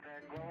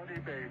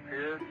base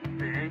here.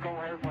 The Eagle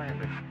has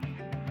landed.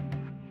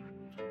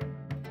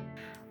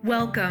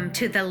 Welcome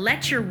to the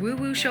Let Your Woo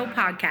Woo Show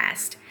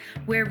podcast,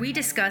 where we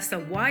discuss a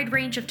wide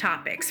range of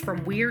topics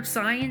from weird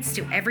science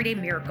to everyday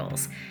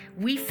miracles.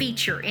 We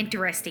feature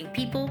interesting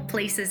people,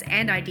 places,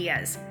 and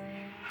ideas.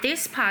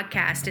 This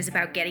podcast is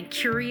about getting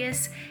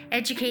curious,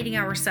 educating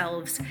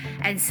ourselves,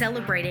 and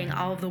celebrating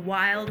all of the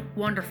wild,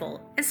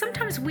 wonderful, and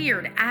sometimes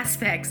weird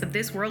aspects of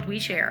this world we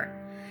share.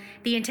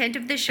 The intent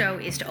of the show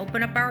is to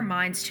open up our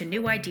minds to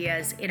new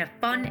ideas in a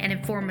fun and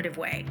informative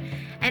way,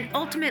 and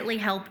ultimately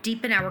help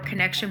deepen our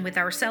connection with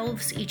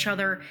ourselves, each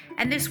other,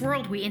 and this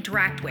world we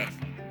interact with.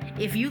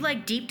 If you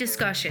like deep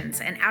discussions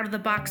and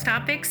out-of-the-box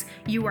topics,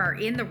 you are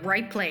in the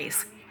right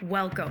place.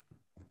 Welcome.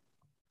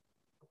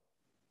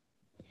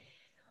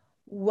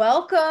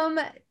 Welcome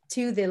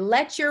to the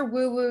Let Your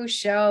Woo Woo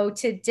Show.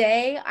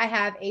 Today, I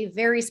have a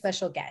very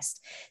special guest.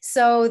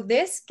 So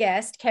this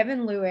guest,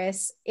 Kevin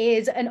Lewis,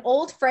 is an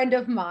old friend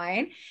of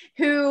mine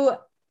who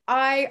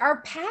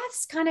our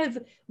paths kind of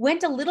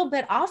went a little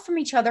bit off from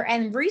each other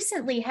and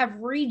recently have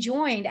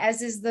rejoined,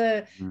 as is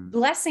the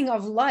blessing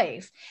of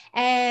life.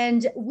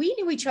 And we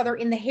knew each other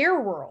in the hair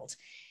world.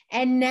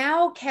 And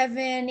now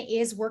Kevin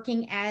is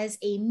working as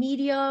a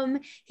medium.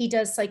 He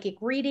does psychic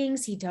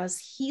readings, he does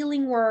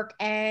healing work.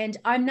 And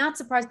I'm not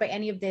surprised by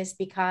any of this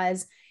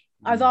because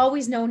I've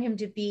always known him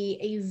to be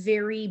a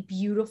very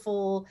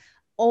beautiful,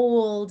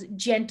 old,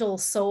 gentle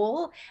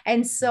soul.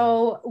 And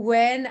so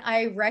when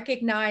I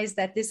recognized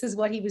that this is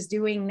what he was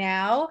doing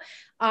now,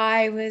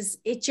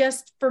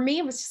 for me,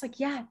 it was just like,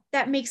 yeah,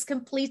 that makes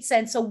complete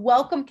sense. So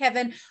welcome,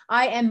 Kevin.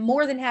 I am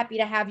more than happy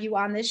to have you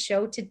on this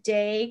show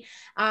today.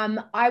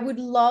 I would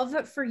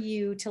love for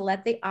you to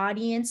let the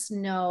audience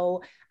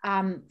know,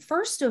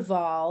 first of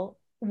all,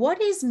 what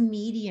is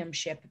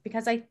mediumship?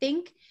 Because I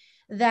think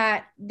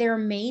that there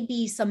may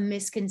be some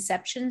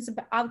misconceptions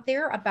out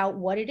there about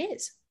what it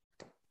is.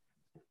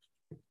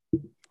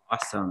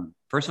 Awesome.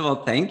 First of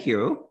all, thank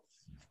you.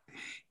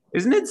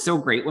 Isn't it so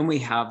great when we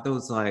have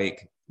those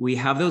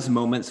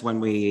moments when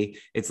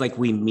it's like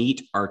we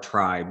meet our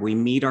tribe, we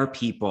meet our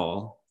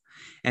people,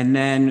 and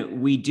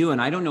then we do.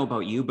 And I don't know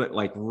about you, but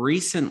like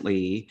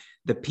recently,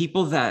 the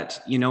people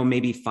that,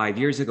 maybe 5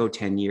 years ago,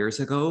 10 years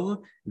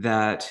ago,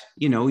 that,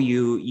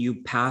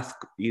 you cross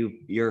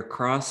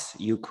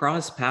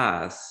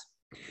paths.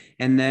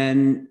 And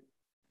then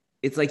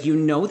it's like,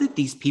 that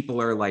these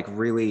people are like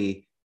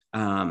really,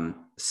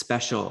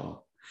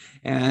 special.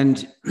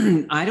 And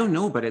I don't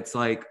know, but it's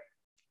like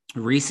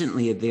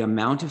recently the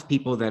amount of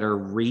people that are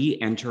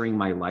re-entering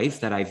my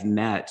life that I've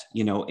met,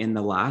 in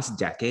the last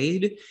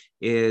decade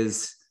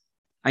is,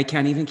 I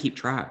can't even keep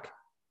track.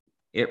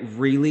 It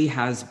really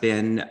has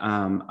been,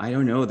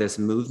 this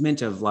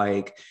movement of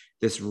like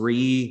this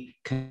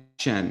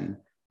reconnection.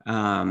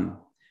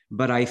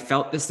 But I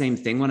felt the same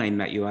thing when I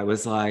met you. I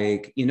was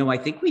like, I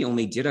think we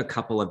only did a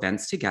couple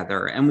events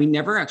together and we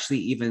never actually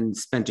even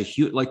spent I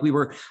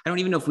don't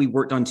even know if we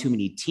worked on too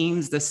many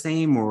teams the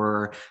same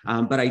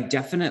but I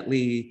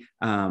definitely,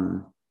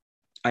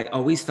 I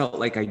always felt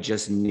like I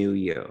just knew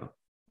you.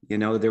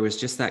 There was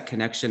just that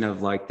connection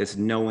of like this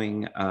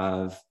knowing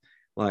of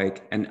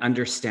like an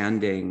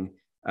understanding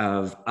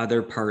of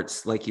other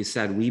parts. Like you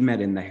said, we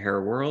met in the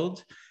hair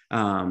world.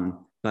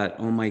 But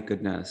oh my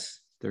goodness,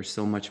 there's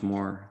so much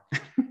more.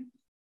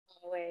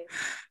 Always.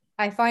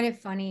 I find it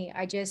funny.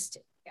 I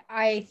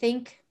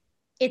think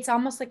it's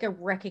almost like a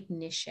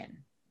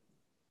recognition.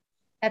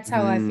 That's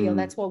how I feel.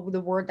 That's what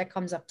the word that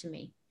comes up to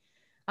me.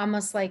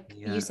 Almost like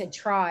you said,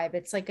 tribe.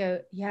 It's like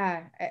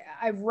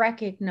I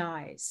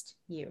recognized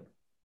you.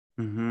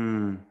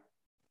 Mm-hmm.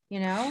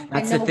 And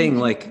That's the thing.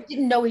 We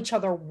didn't know each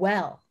other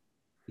well.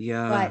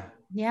 Yeah. But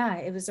yeah,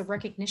 it was a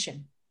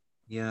recognition.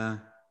 Yeah.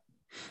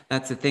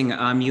 That's the thing.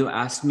 You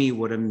asked me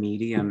what a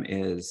medium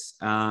is.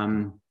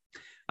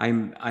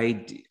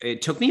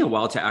 It took me a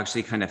while to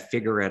actually kind of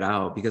figure it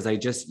out because I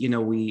just,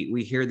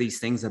 we hear these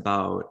things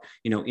about,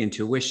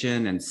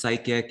 intuition and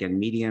psychic and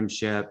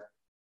mediumship.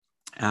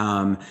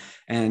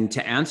 And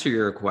to answer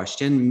your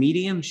question,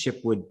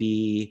 mediumship would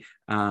be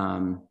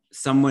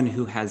someone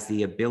who has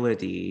the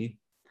ability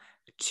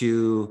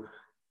to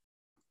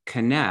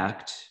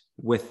connect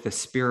with the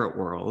spirit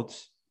world,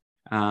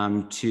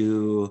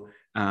 to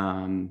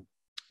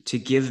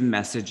give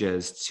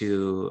messages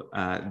to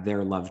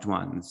their loved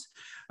ones.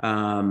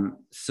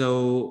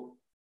 So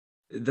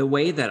the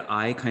way that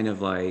I kind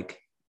of like,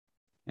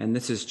 and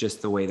this is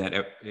just the way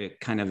that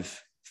it kind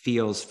of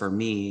feels for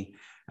me,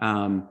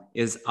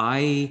 is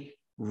I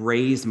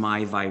raise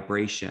my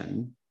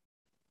vibration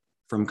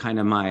from kind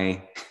of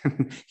my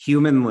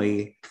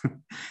humanly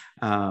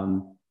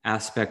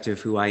aspect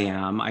of who I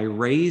am. I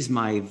raise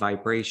my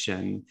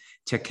vibration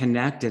to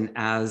connect and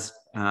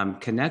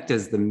connect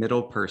as the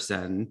middle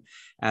person,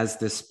 as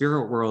the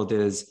spirit world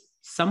is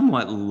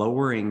somewhat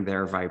lowering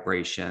their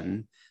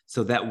vibration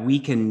so that we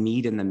can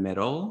meet in the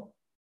middle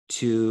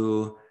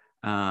to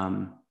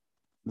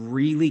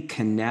really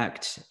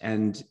connect.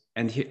 And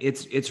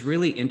it's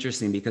really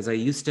interesting because I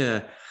used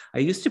to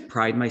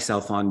pride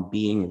myself on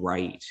being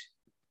right.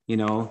 You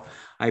know,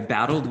 I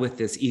battled with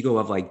this ego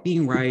of like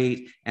being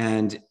right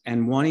and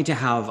wanting to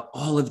have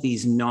all of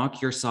these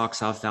knock your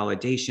socks off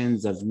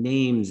validations of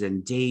names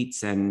and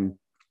dates and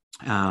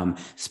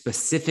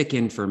specific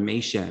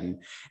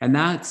information. And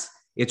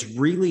it's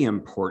really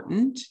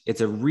important.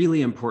 It's a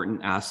really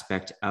important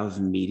aspect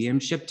of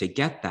mediumship to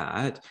get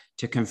that,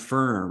 to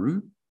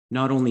confirm,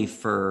 not only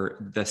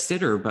for the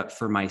sitter, but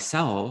for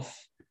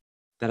myself,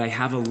 that I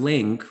have a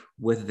link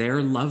with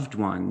their loved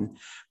one.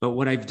 But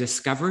what I've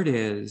discovered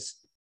is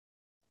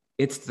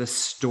it's the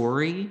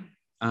story,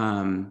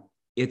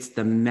 it's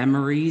the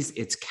memories,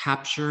 it's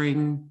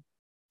capturing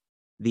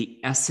the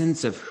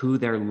essence of who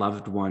their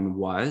loved one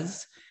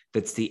was.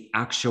 That's the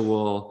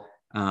actual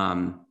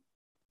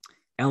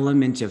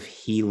element of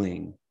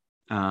healing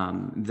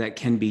that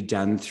can be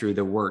done through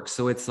the work.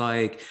 So it's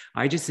like,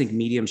 I just think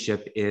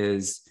mediumship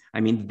is, I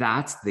mean,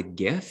 that's the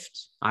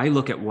gift. I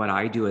look at what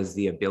I do as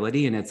the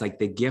ability, and it's like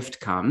the gift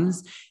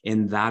comes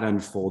in that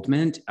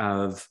unfoldment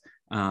of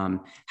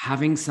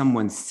having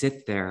someone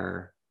sit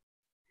there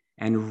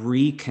and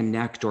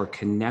reconnect or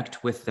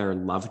connect with their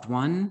loved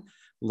one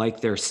like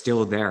they're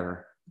still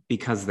there,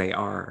 because they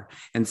are.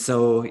 And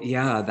so,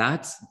 yeah,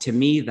 that's, to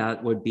me,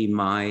 that would be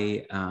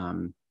my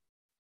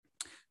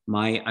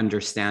my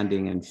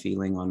understanding and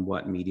feeling on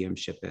what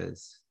mediumship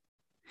is.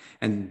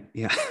 And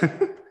yeah,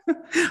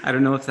 I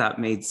don't know if that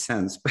made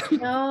sense, but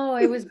No,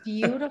 it was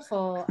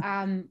beautiful.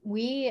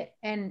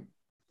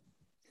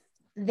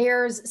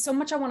 There's so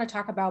much I want to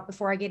talk about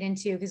before I get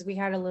into, because we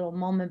had a little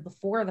moment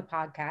before the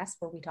podcast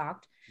where we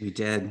talked. We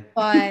did.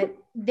 But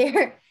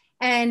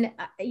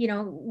you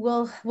know,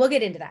 we'll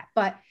get into that.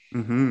 But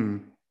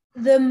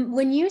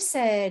when you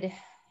said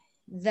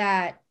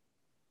that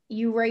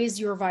you raise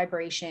your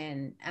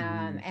vibration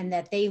and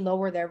that they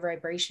lower their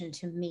vibration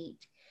to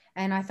meet,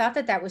 and I thought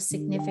that was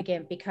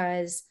significant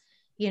because,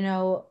 you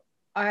know,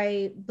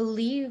 I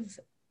believe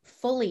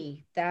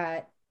fully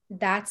that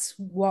that's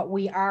what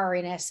we are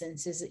in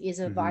essence, is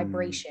a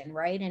vibration,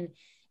 right?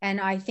 And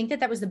I think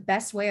that was the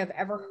best way I've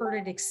ever heard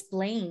it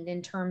explained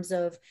in terms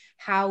of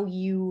how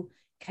you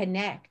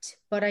connect.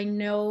 But I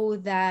know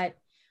that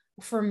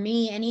for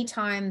me,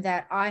 anytime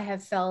that I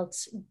have felt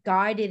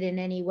guided in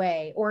any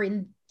way, or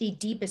in the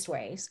deepest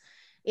ways,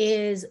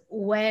 is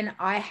when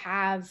I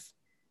have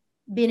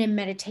been in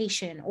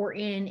meditation or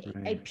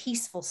in a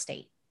peaceful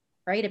state,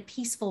 right? A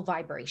peaceful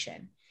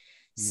vibration.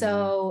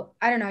 So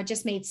I don't know, it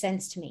just made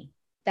sense to me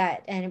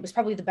that, and it was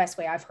probably the best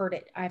way I've heard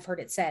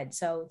it said.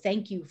 So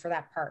thank you for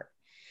that part.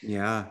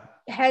 Yeah.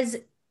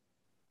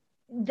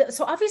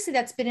 So obviously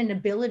that's been an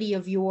ability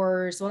of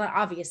yours. Well, not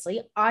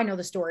obviously, I know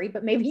the story,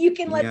 but maybe you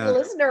can let the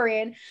listener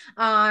in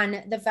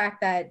on the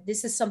fact that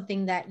this is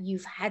something that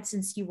you've had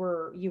since you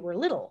were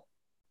little.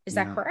 Is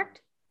that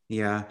correct?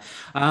 Yeah.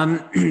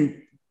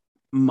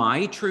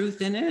 My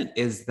truth in it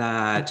is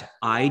that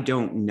I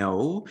don't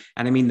know.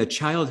 And I mean, the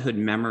childhood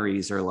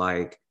memories are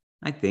like,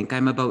 I think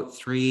I'm about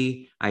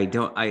 3. I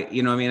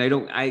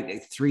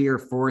 3 or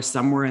 4,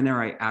 somewhere in there,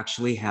 I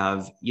actually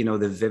have, you know,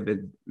 the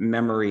vivid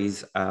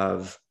memories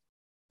of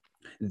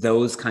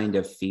those kind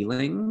of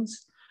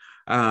feelings.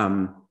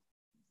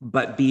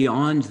 But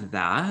beyond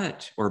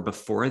that, or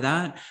before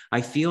that, I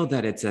feel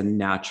that it's a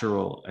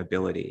natural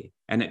ability.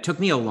 And it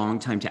took me a long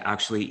time to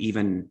actually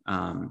even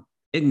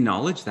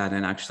acknowledge that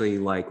and actually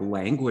like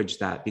language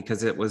that,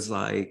 because it was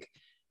like,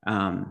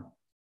 I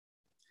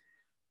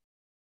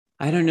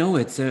don't know.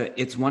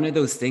 It's one of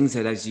those things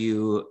that as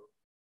you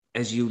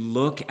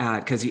look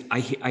at, because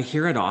I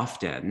hear it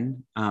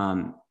often,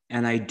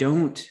 and I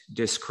don't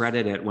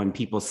discredit it when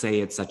people say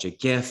it's such a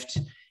gift.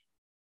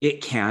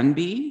 It can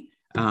be,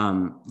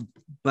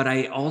 but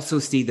I also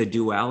see the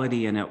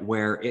duality in it,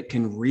 where it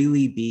can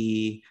really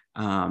be,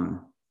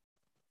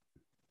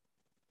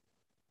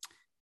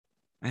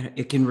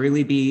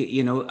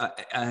 you know,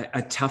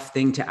 a tough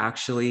thing to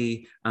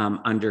actually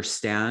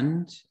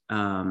understand.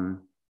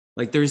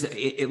 Like there's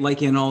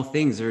like in all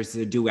things, there's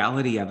the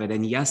duality of it.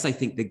 And yes, I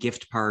think the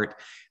gift part,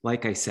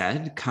 like I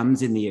said,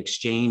 comes in the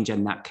exchange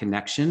and that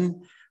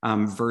connection,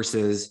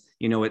 versus,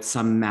 you know, it's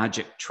some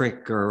magic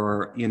trick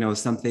or, you know,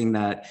 something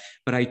that,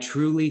 but I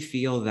truly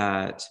feel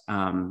that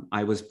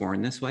I was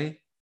born this way.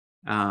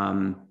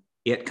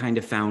 It kind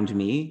of found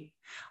me.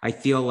 I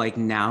feel like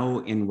now,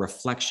 in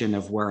reflection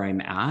of where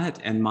I'm at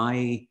and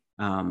my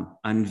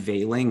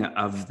unveiling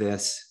of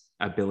this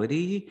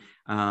ability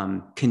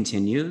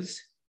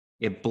continues.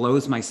 It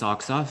blows my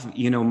socks off.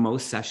 You know,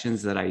 most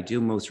sessions that I do,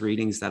 most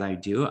readings that I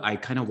do, I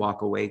kind of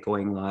walk away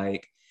going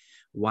like,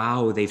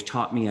 wow, they've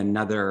taught me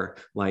another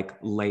like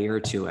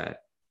layer to it.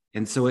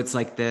 And so it's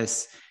like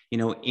this, you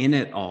know, in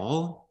it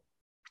all,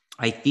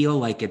 I feel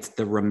like it's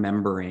the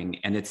remembering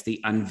and it's the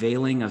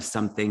unveiling of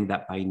something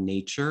that by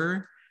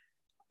nature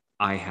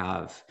I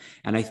have.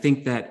 And I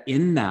think that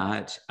in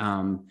that,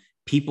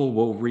 people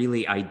will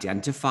really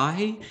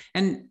identify.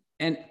 And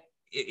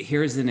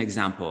here's an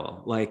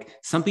example. Like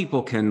some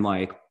people can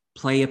like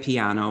play a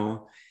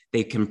piano,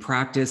 they can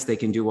practice, they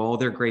can do all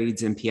their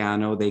grades in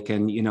piano, they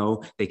can, you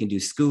know, they can do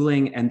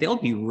schooling and they'll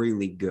be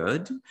really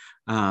good.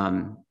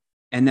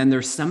 and then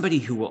there's somebody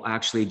who will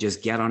actually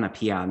just get on a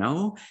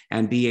piano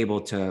and be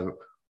able to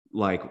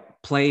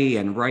like play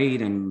and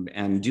write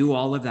and do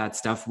all of that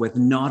stuff with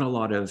not a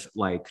lot of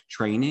like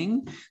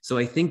training. So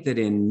I think that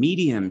in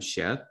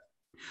mediumship,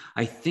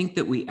 I feel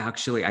that we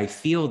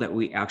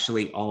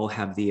actually all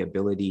have the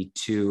ability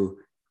to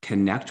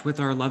connect with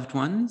our loved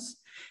ones.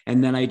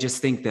 And then I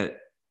just think that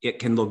it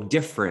can look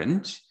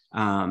different.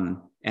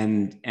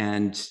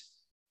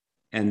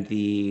 And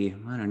the,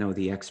 I don't know,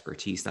 the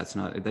expertise,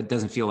 that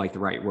doesn't feel like the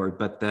right word,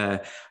 but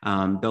the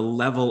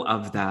level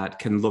of that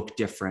can look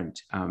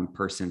different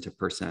person to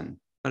person.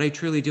 But I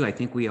truly do. I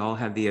think we all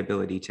have the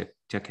ability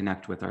to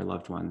connect with our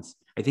loved ones.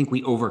 I think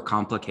we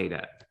overcomplicate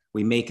it.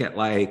 We make it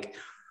like,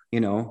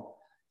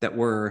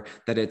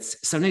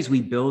 sometimes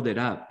we build it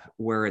up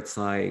where it's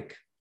like,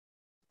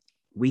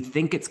 we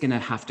think it's going to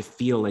have to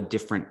feel a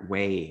different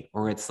way,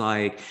 or it's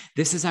like,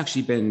 this has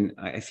actually been,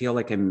 I feel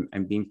like I'm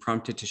being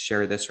prompted to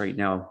share this right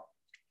now.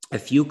 A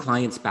few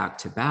clients back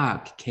to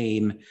back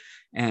came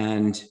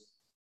and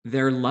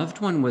their loved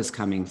one was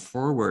coming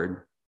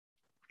forward,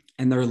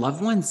 and their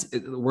loved ones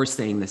were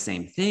saying the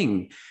same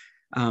thing.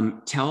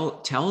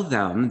 Tell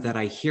them that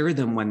I hear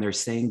them when they're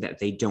saying that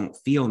they don't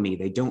feel me.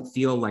 They don't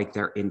feel like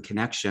they're in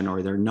connection,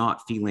 or they're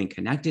not feeling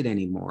connected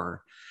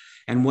anymore.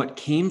 And what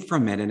came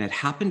from it, and it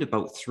happened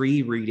about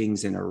 3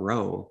 readings in a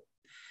row.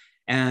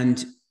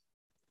 And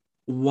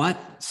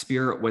what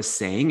spirit was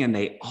saying, and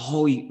they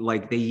all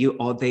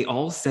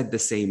said the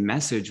same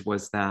message,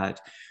 was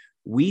that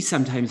we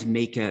sometimes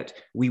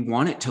we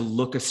want it to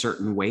look a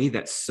certain way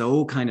that's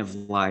so kind of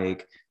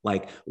like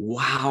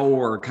wow,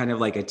 or kind of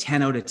like a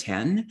 10 out of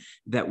 10,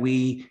 that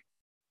we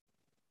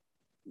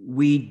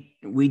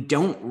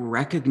don't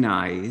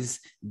recognize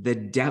the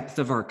depth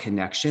of our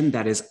connection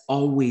that is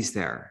always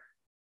there.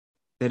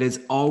 That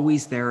is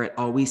always there. It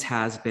always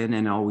has been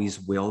and always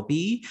will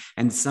be.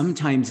 And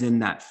sometimes in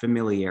that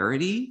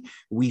familiarity,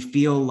 we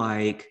feel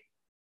like,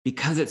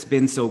 because it's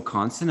been so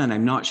constant, and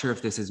I'm not sure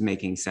if this is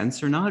making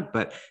sense or not,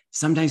 but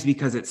sometimes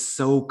because it's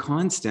so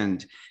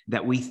constant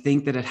that we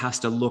think that it has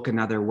to look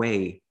another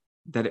way,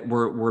 that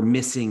we're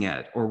missing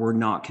it, or we're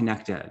not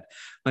connected.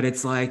 But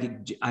it's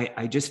like,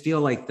 I just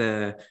feel like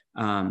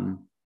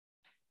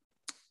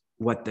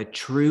what the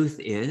truth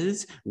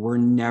is, we're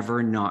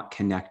never not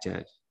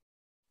connected.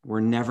 We're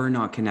never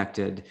not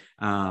connected,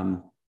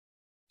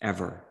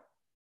 ever.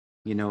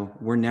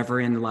 We're never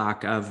in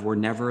lack of, we're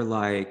never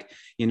like,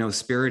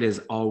 spirit is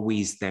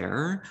always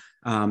there.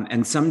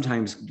 And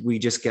sometimes we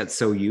just get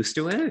so used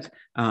to it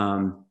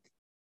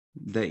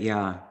that,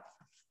 yeah.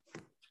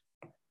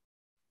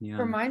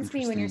 Reminds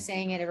me, when you're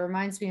saying it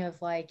reminds me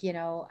of like,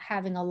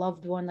 having a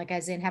loved one, like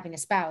as in having a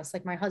spouse,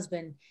 like my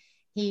husband,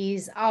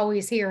 he's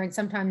always here. And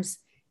sometimes,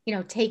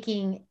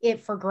 taking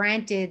it for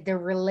granted, the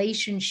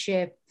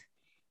relationship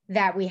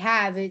that we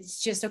have,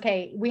 it's just,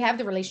 okay, we have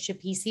the relationship,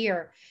 he's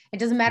here. It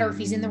doesn't matter if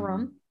he's in the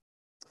room.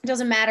 It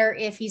doesn't matter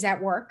if he's at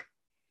work.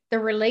 The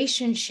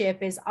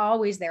relationship is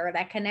always there.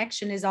 That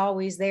connection is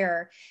always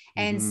there.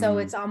 And so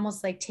it's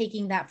almost like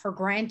taking that for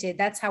granted.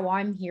 That's how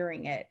I'm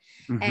hearing it.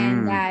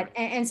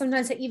 And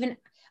sometimes even,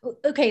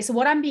 okay, so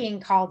what I'm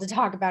being called to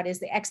talk about is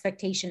the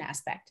expectation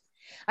aspect.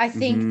 I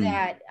think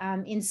that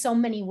in so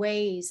many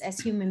ways as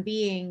human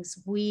beings,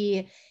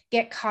 we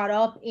get caught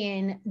up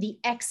in the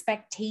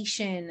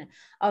expectation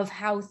of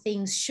how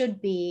things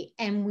should be,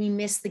 and we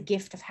miss the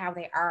gift of how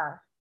they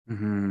are.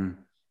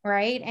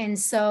 Right. And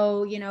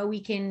so, we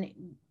can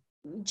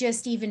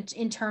just, even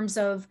in terms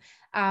of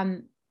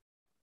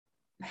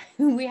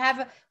we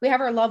have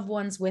our loved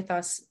ones with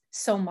us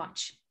so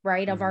much,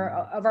 right? Of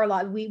our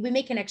love, we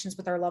make connections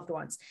with our loved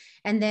ones.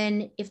 And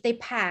then if they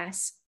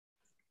pass,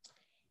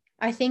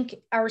 I think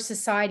our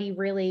society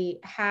really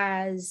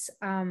has,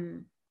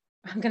 I'm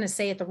going to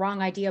say it, the wrong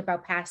idea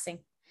about passing.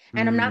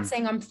 And I'm not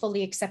saying I'm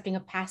fully accepting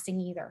of passing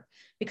either,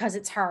 because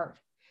it's hard.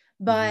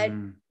 But,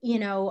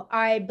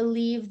 I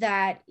believe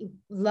that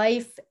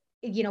life,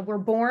 we're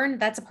born,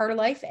 that's a part of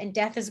life, and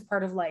death is a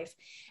part of life.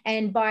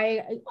 And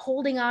by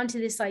holding on to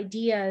this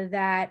idea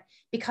that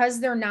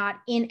because they're not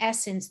in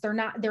essence, they're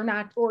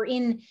not, or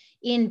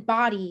in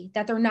body,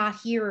 that they're not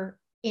here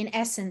in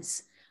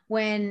essence,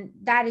 when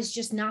that is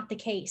just not the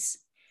case,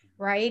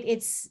 right?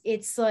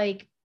 It's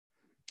like,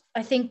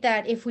 I think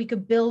that if we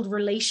could build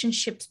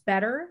relationships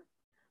better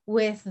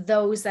with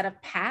those that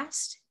have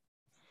passed,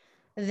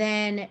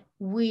 then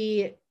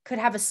we could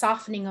have a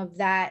softening of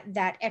that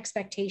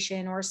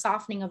expectation, or a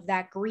softening of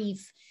that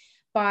grief,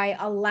 by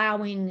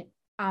allowing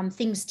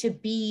things to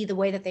be the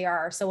way that they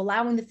are. So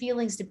allowing the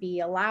feelings to be,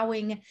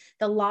 allowing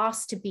the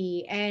loss to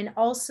be, and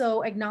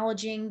also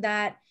acknowledging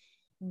that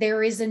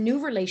there is a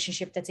new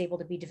relationship that's able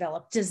to be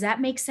developed. Does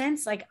that make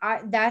sense? Like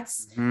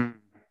that's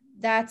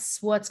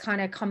what's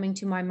kind of coming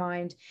to my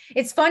mind.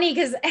 It's funny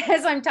because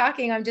as I'm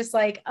talking, I'm just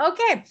like,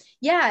 okay,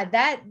 yeah,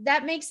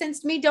 that makes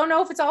sense to me. Don't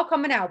know if it's all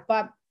coming out,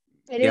 but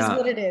it is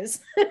what it is.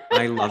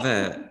 I love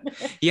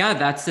it. Yeah,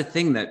 that's the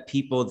thing, that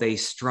people, they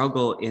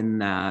struggle in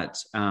that,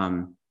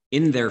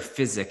 in their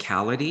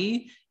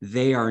physicality,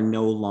 they are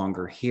no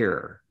longer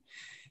here.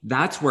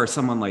 that's where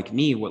someone like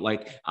me would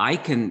like,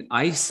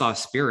 I saw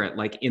spirit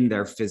like in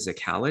their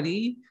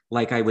physicality.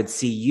 Like I would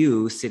see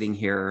you sitting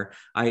here.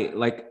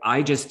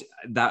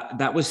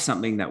 That was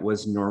something that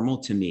was normal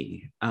to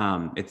me.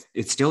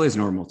 It still is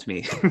normal to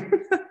me.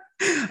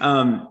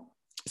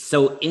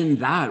 So in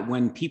that,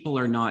 when people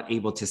are not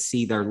able to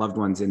see their loved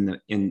ones in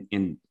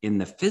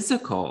the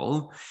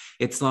physical,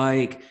 it's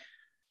like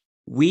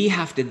we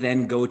have to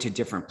then go to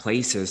different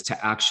places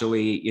to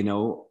actually,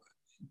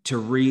 to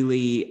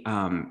really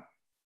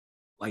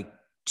like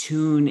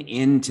tune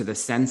into the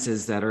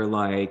senses that are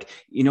like,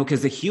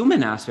 because the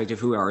human aspect of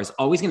who we are is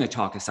always going to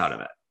talk us out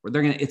of it.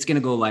 It's going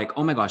to go like,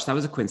 oh my gosh, that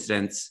was a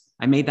coincidence.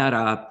 I made that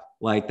up.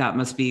 Like, that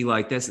must be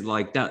like this,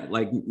 like that,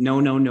 like,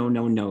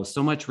 no,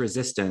 so much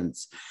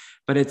resistance.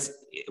 But it's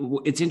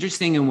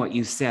interesting in what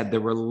you said, the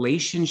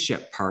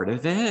relationship part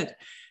of it,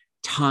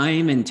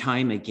 time and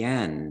time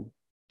again,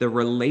 the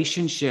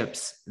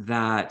relationships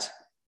that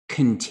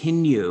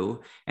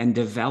continue and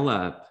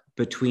develop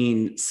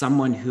between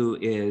someone who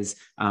is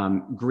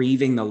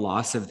grieving the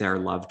loss of their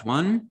loved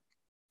one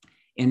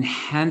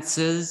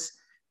enhances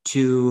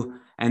to,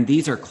 and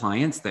these are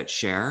clients that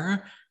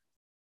share,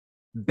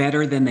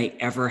 better than they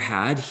ever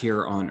had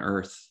here on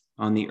earth,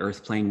 on the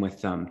earth plane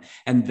with them.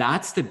 And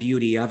that's the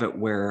beauty of it,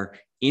 where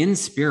in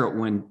spirit,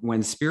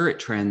 when spirit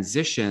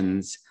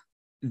transitions,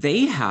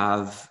 they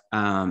have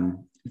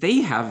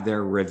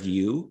their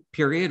review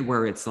period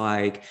where it's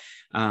like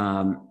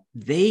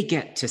they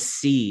get to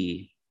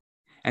see,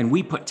 and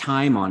we put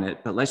time on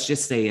it, but let's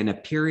just say in a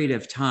period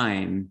of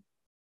time,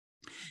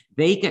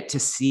 they get to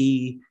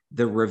see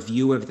the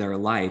review of their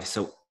life.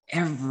 So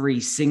every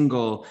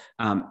single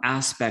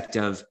aspect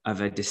of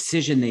a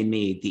decision they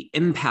made, the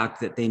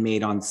impact that they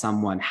made on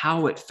someone,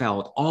 how it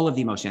felt, all of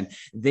the emotion,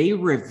 they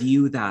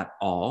review that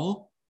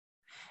all,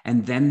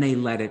 and then they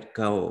let it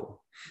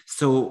go.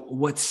 So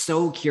what's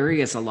so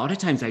curious, a lot of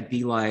times I'd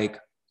be like,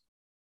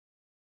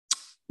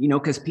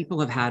 because people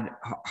have had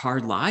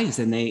hard lives,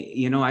 and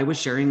they, I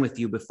was sharing with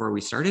you before we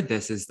started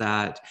this, is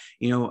that,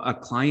 a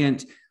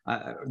client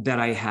that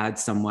I had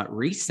somewhat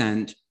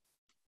recent,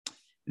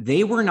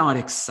 they were not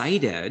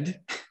excited.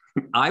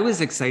 I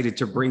was excited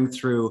to bring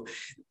through,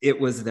 it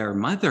was their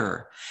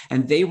mother,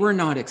 and they were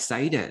not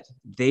excited.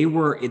 They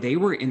were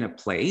in a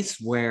place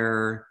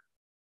where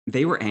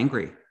they were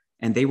angry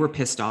and they were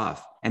pissed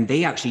off, and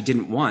they actually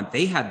didn't want,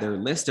 they had their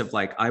list of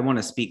like, I want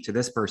to speak to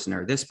this person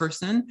or this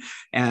person,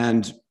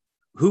 and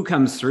who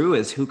comes through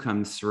is who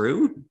comes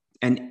through.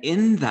 And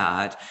in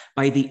that,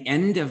 by the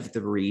end of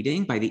the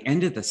reading, by the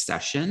end of the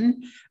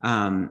session,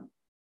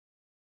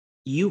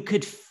 you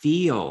could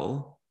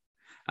feel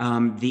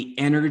the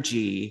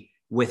energy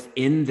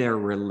within their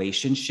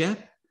relationship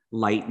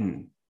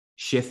lighten,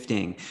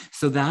 shifting,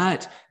 so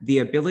that the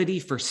ability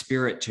for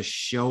spirit to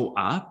show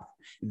up,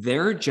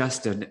 they're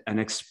just an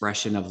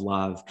expression of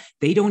love.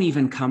 They don't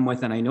even come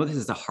with, and I know this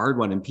is a hard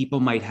one and people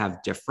might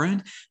have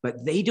different,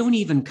 but they don't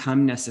even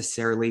come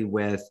necessarily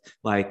with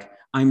like,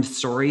 I'm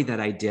sorry that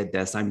I did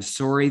this, I'm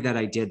sorry that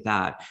I did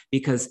that,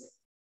 because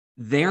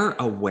they're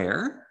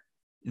aware,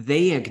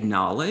 they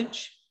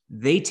acknowledge,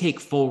 they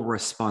take full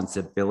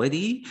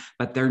responsibility,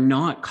 but they're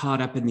not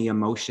caught up in the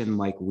emotion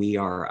like we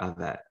are of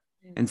it.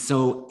 And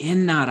so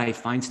in that, I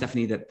find,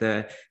 Stephanie, that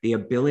the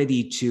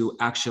ability to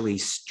actually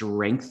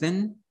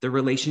strengthen the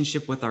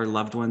relationship with our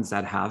loved ones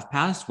that have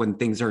passed when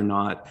things are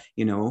not,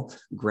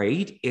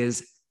 great,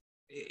 it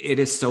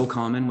is so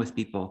common with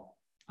people.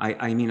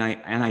 I mean,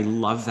 I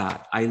love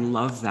that. I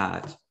love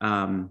that.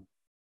 I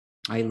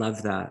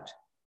love that.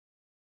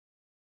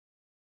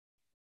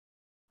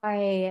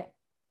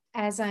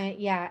 As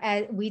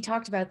we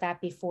talked about that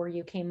before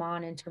you came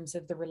on in terms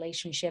of the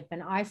relationship,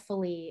 and I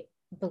fully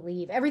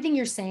believe everything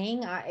you're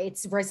saying.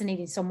 It's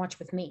resonating so much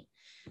with me,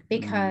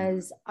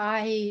 because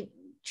I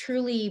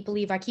truly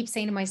believe, I keep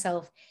saying to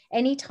myself,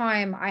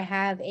 anytime I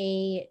have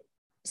a,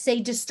 say,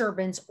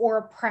 disturbance or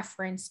a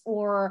preference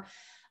or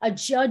a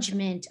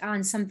judgment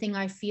on something,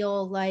 I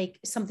feel like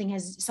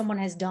someone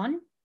has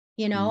done,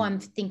 I'm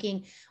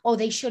thinking, oh,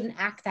 they shouldn't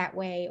act that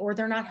way, or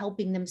they're not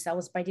helping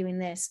themselves by doing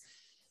this.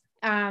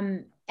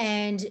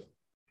 And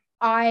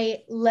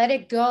I let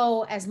it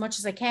go as much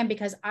as I can,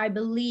 because I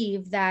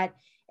believe that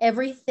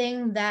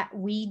everything that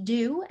we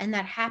do and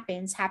that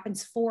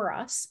happens for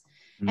us.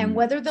 And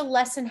whether the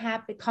lesson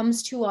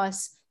comes to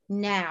us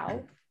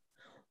now,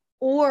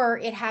 or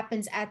it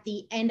happens at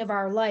the end of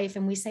our life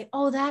and we say,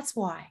 oh, that's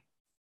why,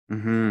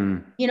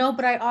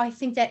 but I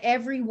think that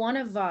every one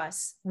of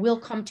us will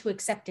come to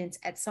acceptance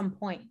at some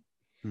point.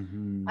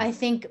 I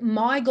think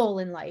my goal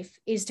in life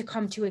is to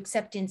come to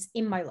acceptance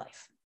in my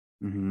life.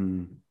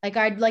 Like,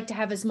 I'd like to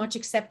have as much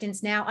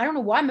acceptance now. I don't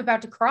know why I'm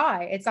about to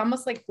cry. It's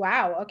almost like,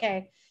 wow,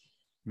 okay.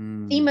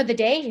 Theme of the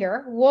day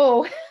here.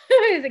 Whoa.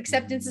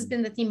 Acceptance has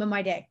been the theme of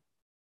my day.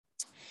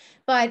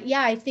 But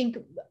yeah, I think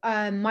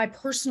my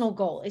personal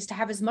goal is to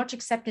have as much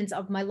acceptance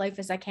of my life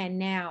as I can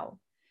now,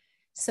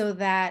 so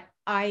that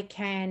I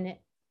can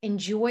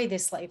enjoy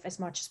this life as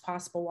much as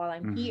possible while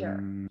I'm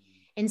here,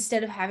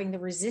 instead of having the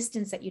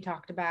resistance that you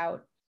talked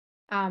about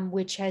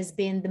which has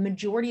been the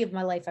majority of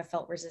my life. I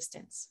felt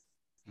resistance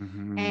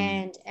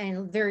and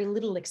very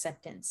little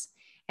acceptance.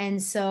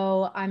 And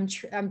so I'm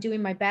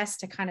doing my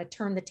best to kind of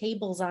turn the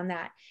tables on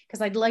that,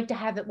 because I'd like to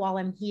have it while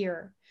I'm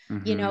here.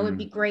 You know, it'd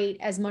be great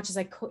as much as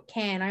I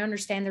can. I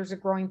understand there's a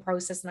growing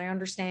process, and I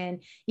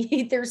understand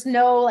there's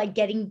no like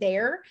getting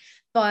there,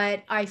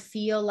 but I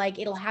feel like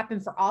it'll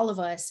happen for all of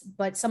us.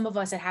 But some of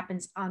us, it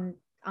happens on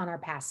our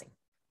passing,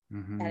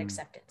 that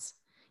acceptance.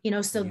 You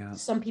know, so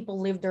some people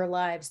live their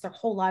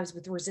whole lives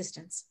with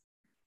resistance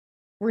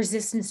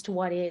to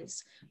what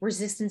is,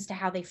 resistance to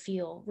how they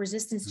feel,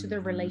 resistance to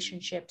their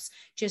relationships,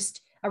 just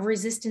a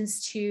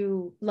resistance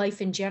to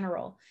life in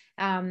general,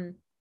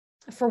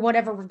 for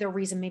whatever their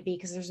reason may be,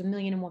 because there's a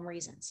million and one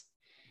reasons.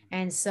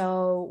 And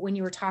so when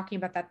you were talking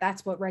about that,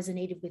 that's what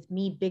resonated with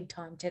me big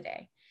time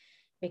today.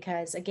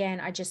 Because again,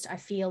 I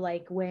feel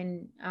like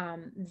when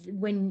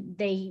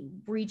they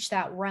reach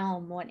that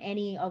realm, when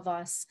any of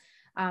us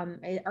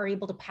are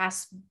able to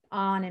pass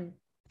on and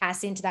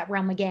pass into that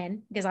realm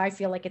again, because I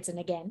feel like it's an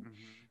again,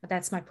 but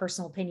that's my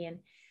personal opinion,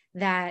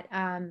 that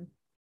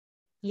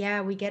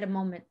we get a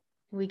moment,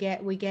 we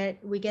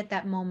get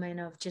that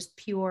moment of just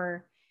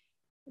pure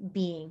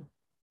being.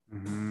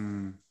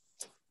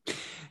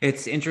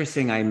 It's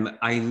interesting.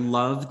 I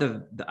love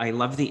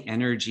the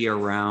energy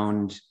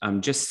around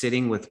just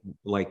sitting with,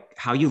 like,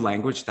 how you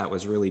language that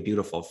was really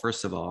beautiful,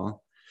 first of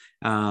all.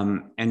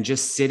 And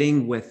just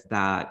sitting with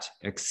that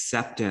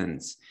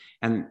acceptance.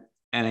 And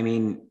I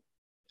mean,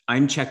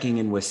 I'm checking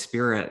in with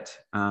spirit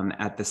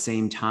at the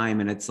same time.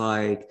 And it's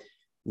like,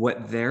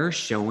 what they're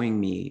showing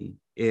me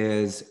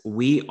is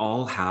we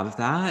all have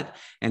that.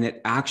 And it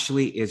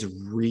actually is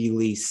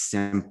really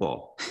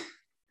simple.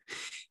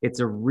 It's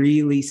a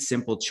really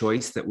simple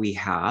choice that we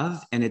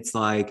have. And it's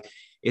like,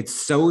 it's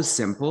so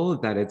simple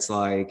that it's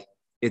like,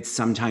 it's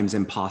sometimes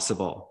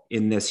impossible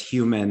in this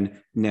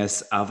humanness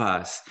of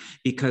us,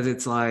 because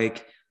it's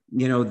like,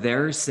 you know,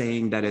 they're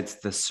saying that it's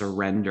the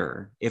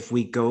surrender. If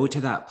we go to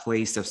that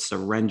place of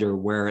surrender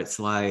where it's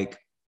like,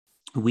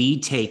 we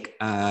take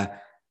and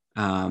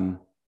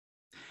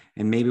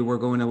maybe we're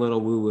going a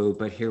little woo-woo,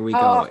 but here we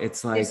go.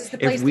 It's like,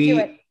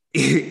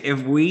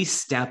 if we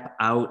step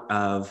out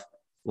of,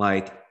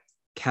 like,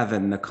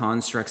 Kevin, the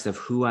constructs of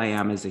who I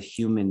am as a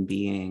human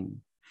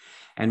being,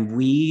 and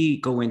we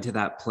go into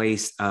that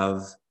place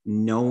of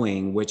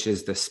knowing, which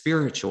is the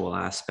spiritual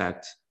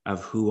aspect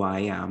of who I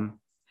am,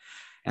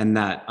 and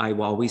that I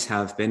always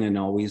have been and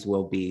always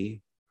will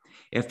be.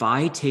 If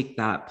I take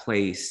that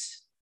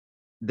place,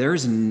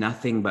 there's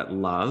nothing but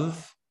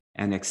love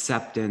and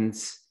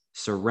acceptance,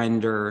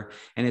 surrender.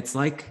 And it's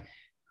like,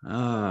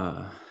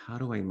 how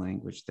do I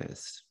language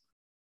this?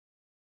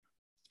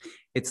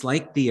 It's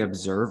like the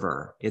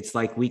observer. It's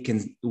like we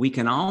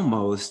can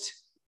almost,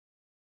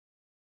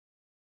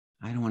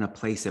 I don't want to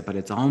place it, but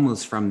it's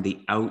almost from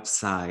the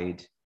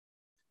outside,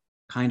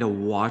 kind of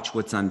watch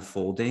what's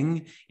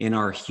unfolding in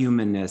our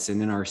humanness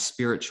and in our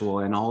spiritual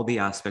and all the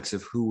aspects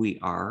of who we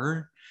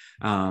are,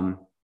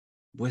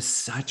 with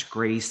such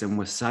grace and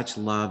with such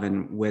love,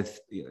 and with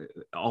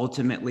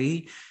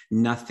ultimately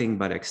nothing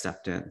but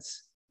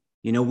acceptance.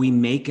 You know, we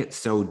make it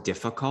so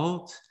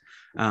difficult,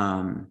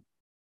 but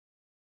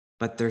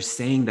they're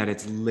saying that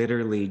it's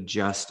literally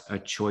just a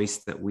choice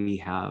that we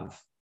have.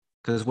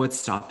 Because what's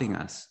stopping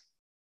us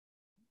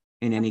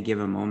in any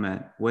given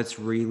moment? What's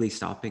really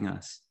stopping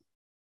us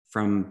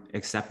from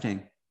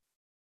accepting?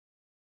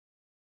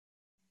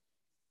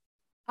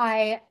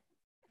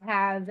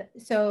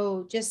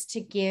 So just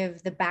to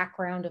give the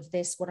background of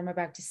this, what I'm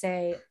about to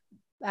say,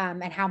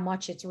 and how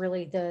much it's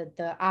really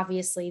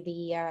obviously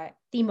the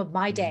theme of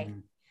my day.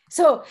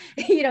 So,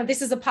 you know,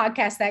 this is a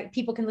podcast that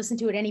people can listen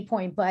to at any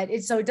point, but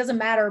it doesn't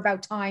matter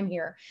about time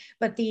here.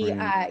 But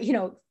you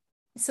know,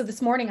 so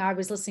this morning I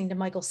was listening to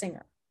Michael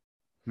Singer,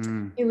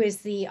 who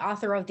is the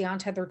author of The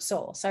Untethered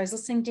Soul. So I was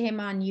listening to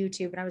him on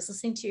YouTube, and I was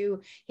listening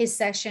to his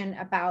session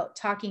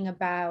talking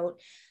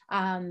about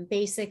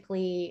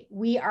basically,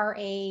 we are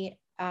a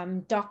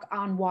duck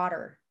on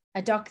water,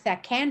 a duck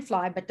that can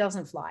fly but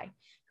doesn't fly,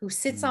 who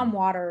sits on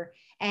water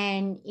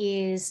and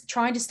is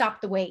trying to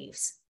stop the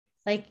waves.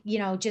 Like, you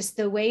know, just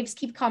the waves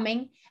keep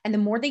coming, and the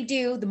more they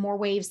do, the more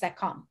waves that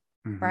come.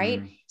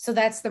 Right. So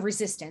that's the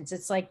resistance.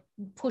 It's like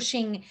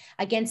pushing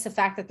against the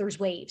fact that there's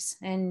waves,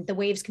 and the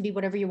waves can be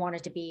whatever you want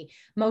it to be.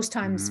 Most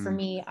times for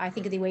me, I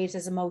think of the waves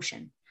as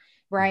emotion.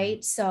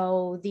 Right.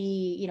 So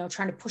you know,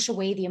 trying to push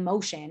away the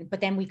emotion,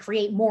 but then we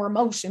create more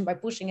emotion by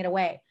pushing it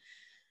away.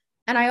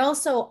 And I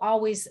also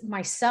always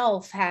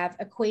myself have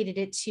equated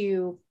it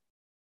to,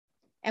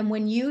 and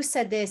when you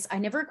said this, I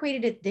never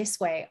equated it this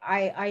way.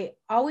 I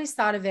always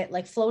thought of it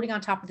like floating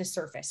on top of the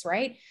surface,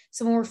 right?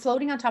 So when we're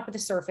floating on top of the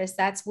surface,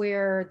 that's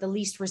where the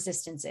least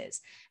resistance is.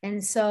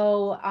 And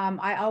so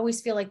I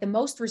always feel like the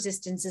most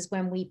resistance is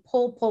when we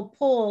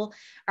pull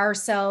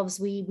ourselves.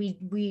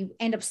 We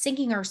end up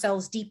sinking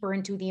ourselves deeper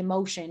into the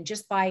emotion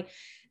just by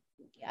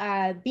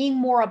being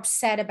more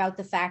upset about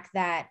the fact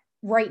that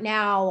right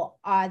now,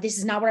 this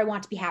is not what I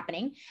want to be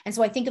happening. And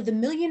so I think of the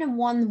million and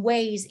one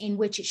ways in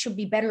which it should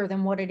be better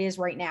than what it is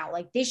right now.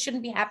 Like, this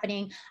shouldn't be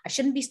happening. I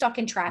shouldn't be stuck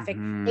in traffic.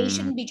 They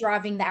shouldn't be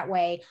driving that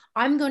way.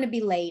 I'm going to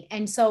be late.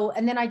 And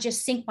then I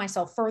just sink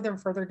myself further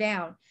and further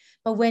down.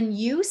 But when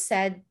you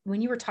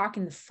were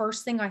talking, the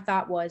first thing I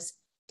thought was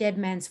dead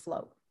man's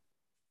float.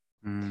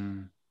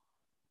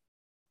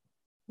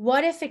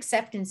 What if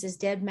acceptance is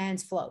dead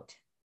man's float?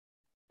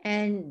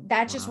 And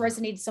that just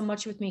resonated so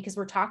much with me, because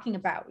we're talking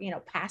about,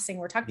 passing,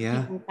 we're talking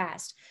about people who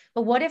passed.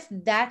 But what if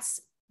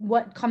that's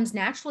what comes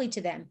naturally to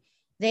them?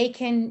 The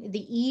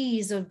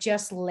ease of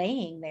just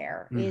laying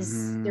there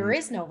there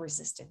is no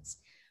resistance.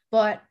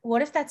 But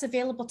what if that's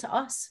available to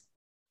us?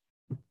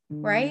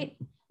 Right?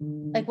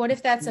 Like, what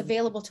if that's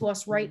available to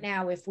us right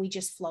now if we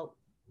just float?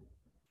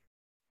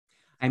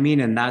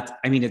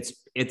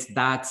 It's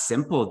that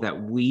simple,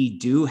 that we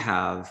do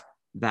have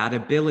that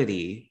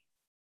ability,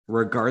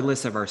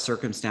 regardless of our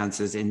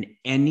circumstances, in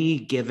any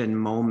given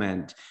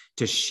moment,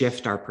 to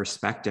shift our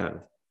perspective.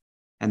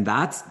 And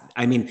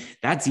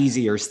that's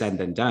easier said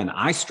than done.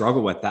 I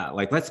struggle with that.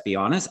 Like, let's be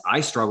honest,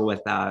 I struggle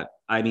with that.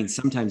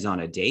 Sometimes on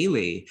a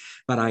daily,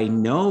 but I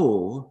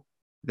know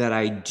that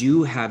I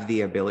do have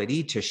the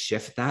ability to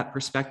shift that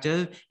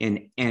perspective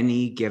in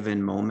any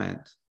given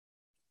moment.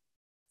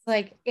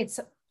 Like, it's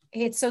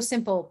so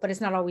simple, but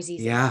it's not always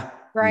easy. Yeah.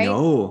 Right.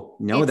 No,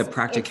 the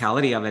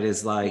practicality of it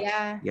is like,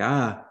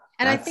 yeah.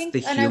 And that's the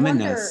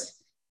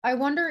humanness. I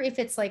wonder if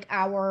it's like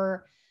I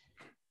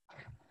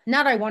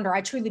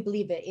truly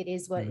believe it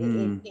is what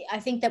I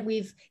think that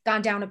we've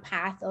gone down a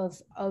path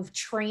of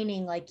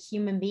training, like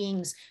human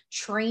beings,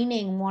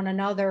 training one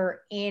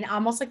another in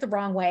almost like the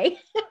wrong way.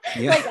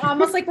 Like,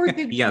 almost like we're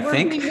being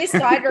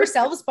misguided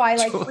ourselves by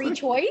like free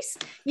choice,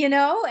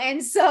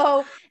 and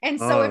so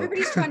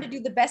everybody's trying to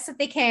do the best that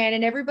they can,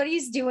 and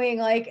everybody's doing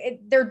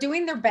they're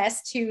doing their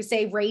best to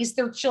say raise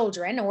their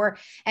children,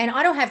 and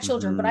I don't have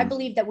children, but I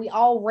believe that we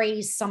all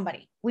raise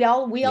somebody. We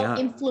all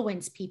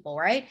influence people,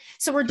 right?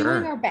 So we're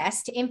doing our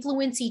best to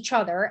influence each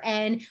other,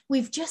 and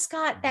we've just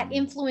got that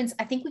influence.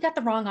 I think we got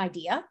the wrong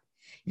idea.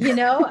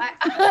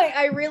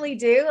 I really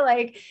do,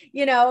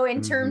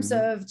 in terms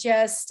of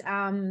just,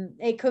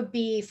 it could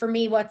be for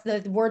me, what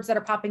the words that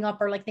are popping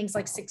up are like things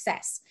like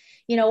success,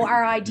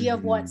 our idea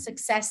of what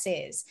success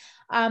is.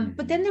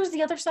 But then there's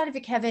the other side of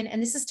it, Kevin, and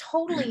this is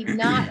totally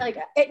not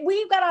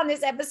we got on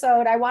this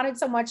episode. I wanted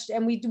so much,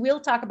 and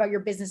will talk about your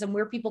business and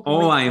where people can.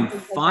 I am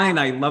fine.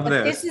 I love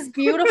this. This is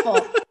beautiful.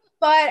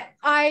 But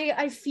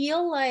I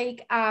feel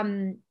like,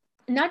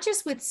 not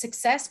just with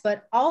success,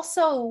 but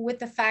also with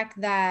the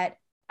fact that,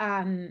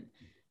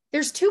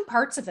 there's two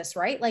parts of us,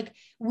 right? Like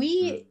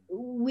I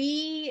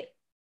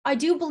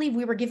do believe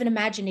we were given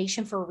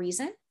imagination for a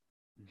reason.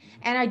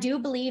 And I do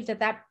believe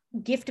that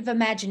gift of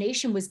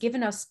imagination was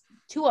given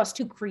to us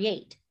to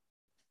create.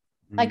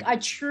 Like, I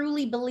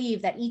truly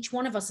believe that each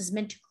one of us is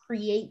meant to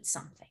create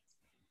something,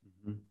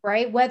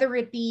 right? Whether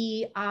it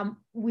be,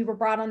 we were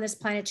brought on this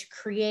planet to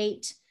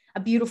create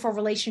a beautiful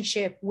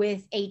relationship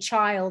with a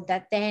child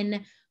that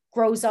then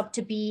grows up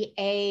to be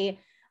a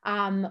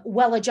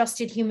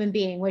well-adjusted human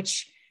being,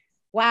 which,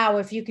 wow,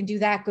 if you can do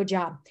that, good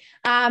job,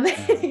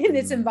 in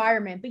this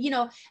environment. But,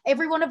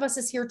 every one of us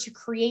is here to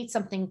create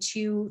something,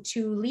 to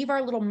leave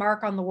our little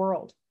mark on the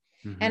world.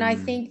 And I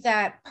think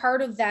that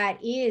part of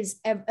that is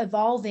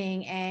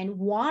evolving and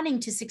wanting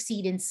to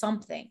succeed in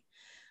something.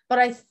 But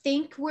I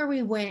think where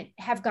we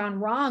have gone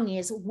wrong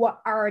is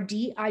what our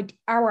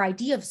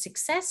idea of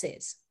success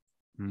is.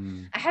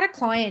 I had a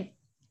client,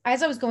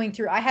 as I was going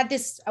through, I had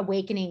this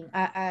awakening,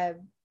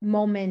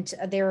 moment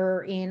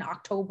there in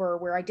October,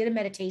 where I did a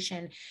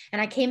meditation,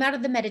 and I came out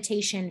of the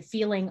meditation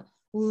feeling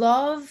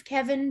love,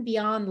 Kevin,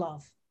 beyond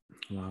love.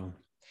 Wow.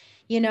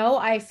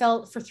 I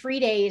felt for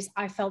 3 days,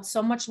 I felt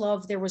so much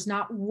love. There was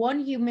not one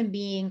human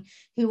being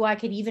who I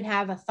could even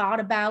have a thought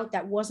about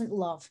that wasn't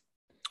love.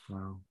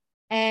 Wow.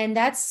 And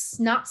that's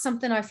not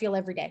something I feel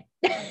every day.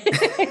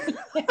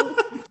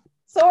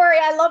 Sorry,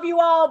 I love you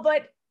all,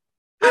 but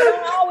I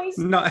don't always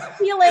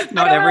feel it.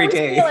 Not every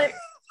day. Feel it,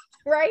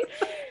 right?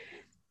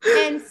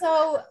 And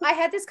so I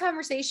had this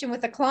conversation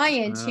with a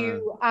client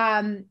who,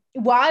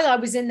 while I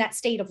was in that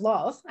state of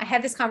love, I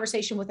had this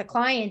conversation with a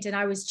client, and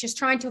I was just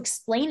trying to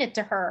explain it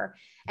to her.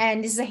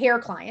 And this is a hair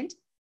client.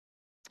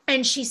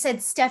 And she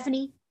said,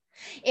 Stephanie,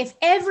 if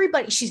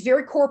everybody, she's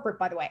very corporate,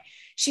 by the way.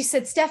 She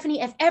said,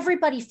 Stephanie, if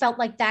everybody felt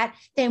like that,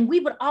 then we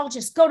would all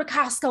just go to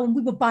Costco and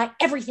we would buy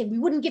everything. We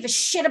wouldn't give a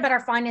shit about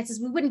our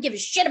finances. We wouldn't give a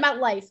shit about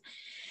life.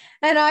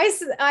 And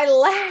I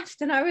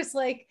laughed, and I was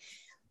like,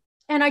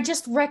 and I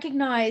just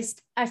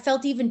recognized, I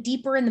felt even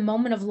deeper in the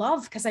moment of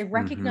love, because I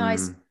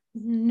recognized,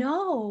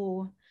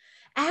 no,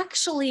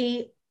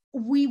 actually,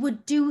 we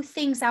would do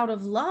things out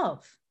of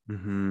love.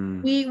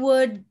 You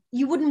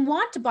wouldn't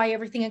want to buy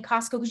everything in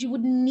Costco because you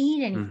wouldn't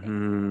need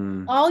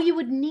anything. All you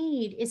would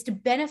need is to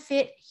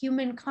benefit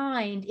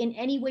humankind in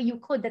any way you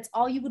could. That's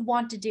all you would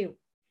want to do,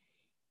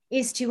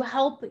 is to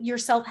help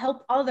yourself,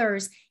 help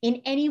others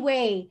in any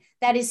way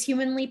that is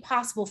humanly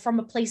possible from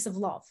a place of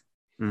love.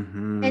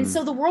 And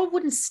so the world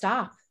wouldn't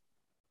stop.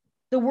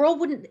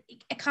 The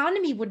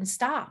economy wouldn't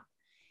stop.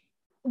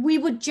 We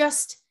would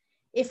just,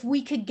 if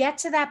we could get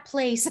to that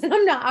place, and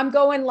I'm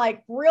going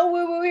like real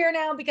woo woo here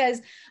now,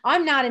 because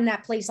I'm not in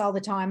that place all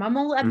the time. I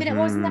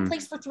was in that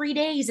place for 3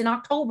 days in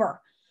October.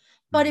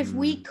 But if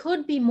we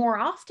could be more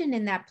often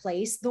in that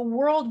place, the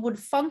world would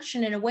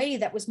function in a way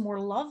that was more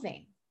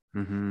loving.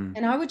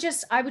 And I would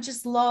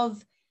just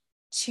love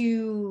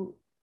to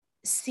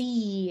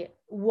see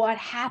what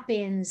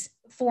happens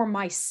for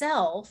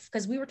myself,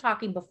 because we were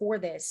talking before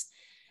this,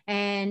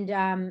 and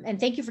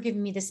thank you for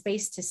giving me the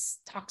space to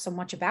talk so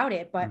much about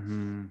it. But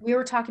we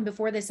were talking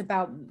before this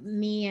about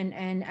me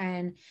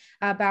and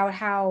about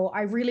how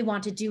I really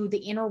want to do the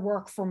inner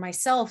work for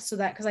myself, so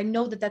that, because I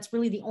know that that's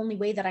really the only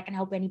way that I can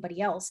help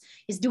anybody else,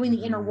 is doing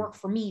the inner work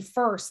for me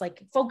first,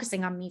 like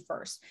focusing on me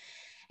first.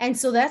 And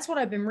so that's what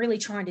I've been really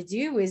trying to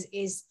do,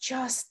 is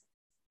just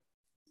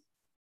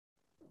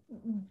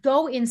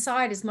go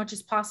inside as much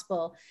as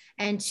possible,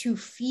 and to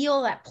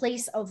feel that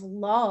place of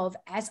love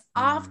as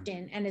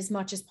often and as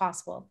much as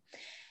possible.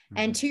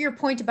 And to your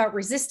point about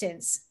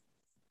resistance,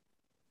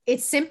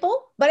 it's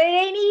simple, but it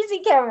ain't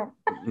easy, Kevin.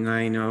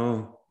 I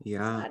know.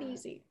 Yeah. It's not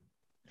easy.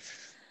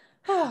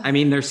 I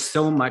mean, there's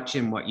so much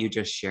in what you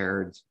just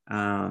shared.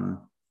 How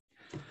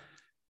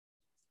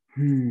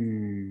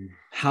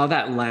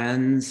that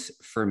lands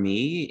for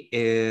me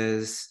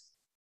is,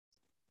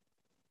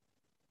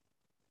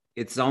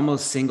 it's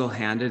almost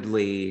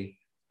single-handedly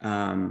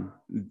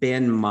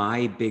been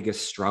my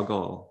biggest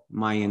struggle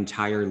my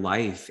entire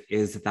life,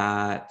 is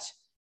that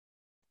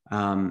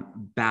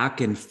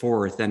back and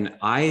forth. And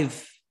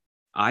I've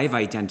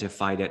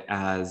identified it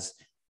as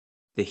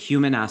the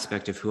human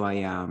aspect of who I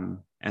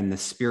am and the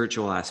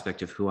spiritual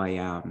aspect of who I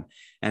am.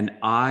 And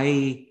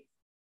I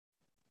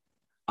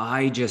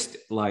just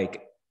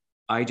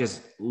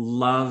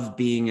love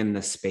being in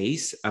the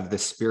space of the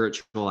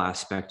spiritual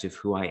aspect of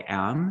who I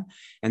am.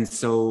 And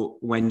so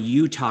when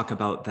you talk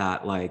about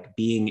that, like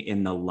being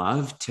in the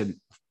love,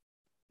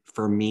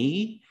 for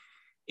me,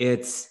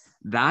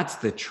 that's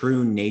the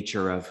true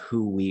nature of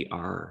who we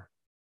are.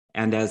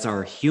 And as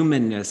our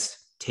humanness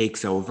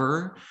takes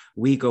over,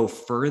 we go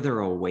further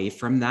away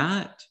from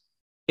that.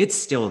 It's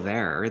still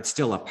there. It's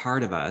still a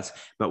part of us,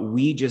 but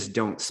we just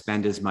don't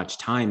spend as much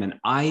time. And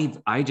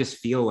I just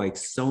feel like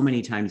so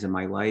many times in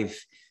my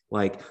life,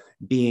 like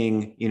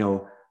being,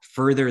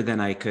 further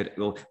than I could,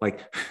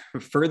 like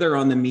further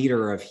on the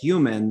meter of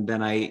human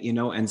than I,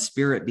 and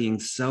spirit being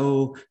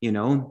so,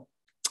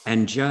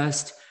 and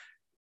just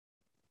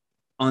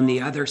on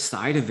the other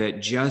side of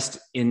it, just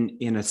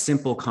in a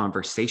simple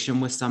conversation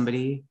with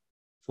somebody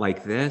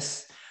like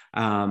this,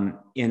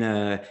 in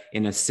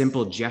a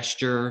simple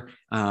gesture,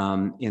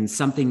 in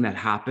something that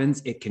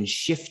happens, it can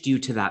shift you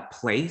to that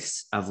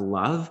place of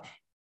love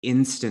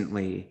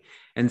instantly.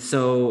 And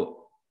so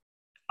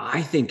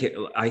I think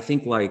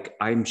like,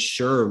 I'm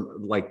sure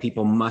like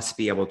people must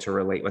be able to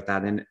relate with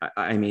that. And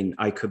I mean,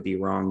 I could be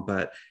wrong,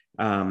 but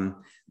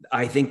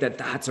I think that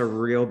that's a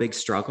real big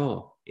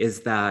struggle,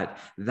 is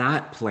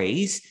that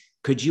place.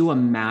 Could you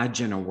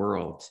imagine a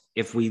world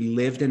if we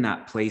lived in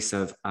that place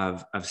of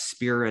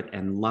spirit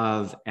and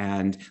love?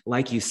 And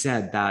like you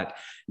said, that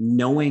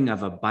knowing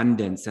of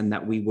abundance, and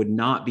that we would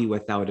not be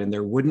without, and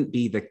there wouldn't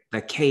be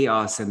the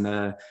chaos and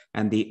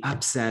the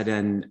upset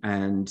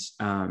and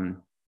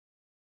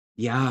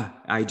yeah,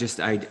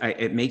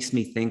 it makes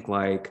me think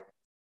like,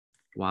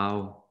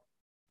 wow.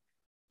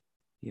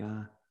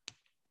 Yeah.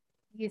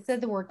 You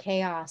said the word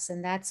chaos,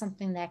 and that's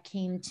something that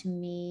came to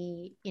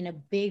me in a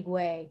big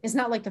way. It's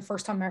not like the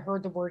first time I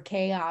heard the word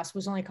chaos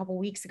was only a couple of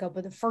weeks ago,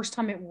 but the first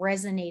time it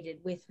resonated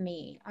with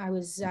me, I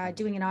was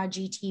doing an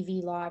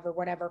IGTV live or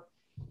whatever,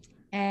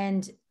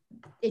 and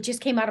it just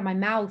came out of my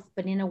mouth,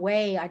 but in a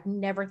way I'd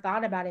never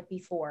thought about it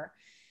before.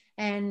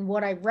 And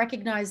what I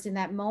recognized in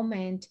that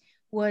moment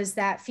was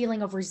that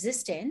feeling of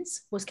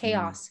resistance was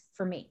chaos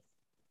for me.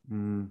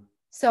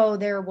 So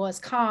there was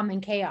calm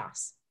and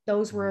chaos.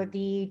 Those were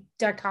the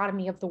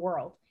dichotomy of the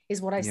world,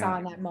 is what I saw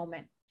in that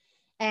moment.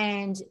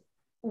 And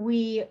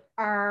we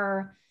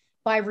are,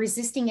 by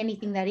resisting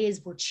anything that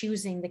is, we're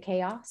choosing the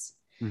chaos.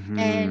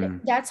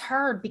 And that's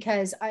hard,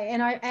 because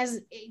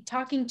as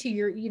talking to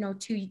your,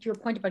 to your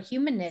point about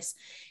humanness,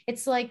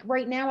 it's like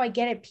right now I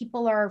get it.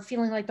 People are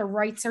feeling like their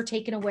rights are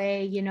taken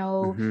away.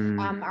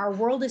 Our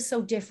world is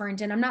so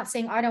different. And I'm not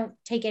saying I don't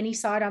take any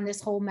side on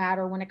this whole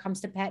matter when it comes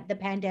to the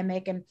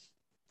pandemic,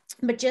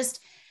 but just,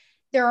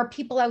 there are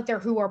people out there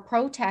who are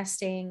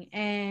protesting.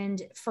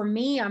 And for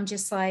me, I'm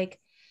just like,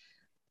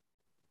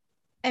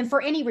 and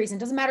for any reason,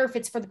 doesn't matter if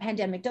it's for the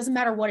pandemic, doesn't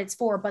matter what it's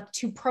for, but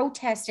to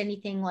protest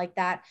anything like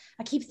that,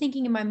 I keep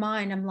thinking in my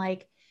mind, I'm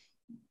like,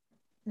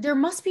 there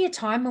must be a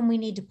time when we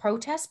need to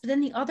protest. But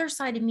then the other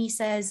side of me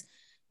says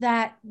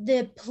that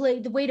the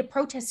way to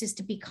protest is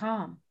to be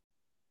calm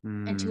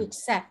and to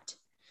accept.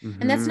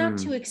 And that's not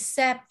to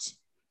accept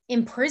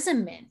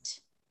imprisonment,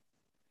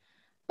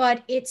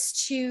 but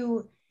it's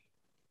to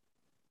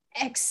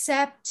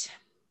accept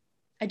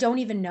I don't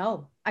even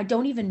know. I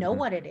don't even know Mhm.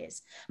 what it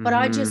is. But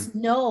I just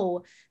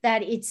know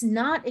that it's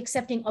not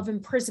accepting of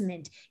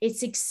imprisonment.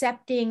 It's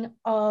accepting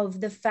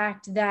of the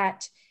fact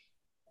that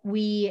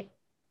we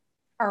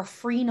are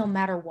free no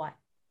matter what.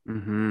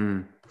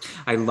 Mm-hmm.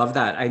 I love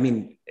that. I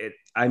mean,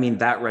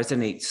 that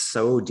resonates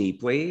so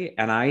deeply.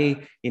 And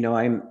I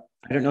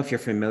don't know if you're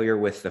familiar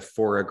with the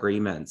four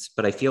agreements,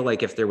 but I feel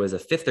like if there was a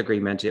fifth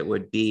agreement, it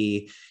would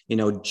be,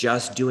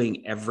 just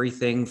doing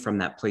everything from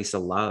that place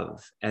of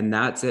love. And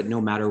that's it. No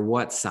matter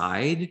what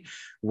side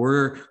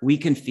we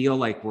can feel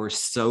like we're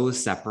so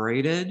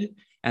separated.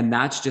 And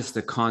that's just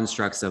the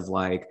constructs of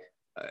like,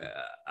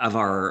 of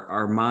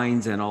our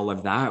minds and all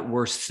of that.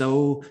 We're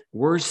so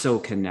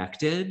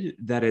connected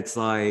that it's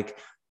like,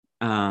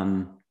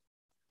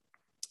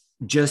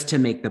 just to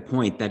make the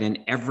point that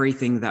in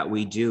everything that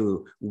we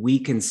do, we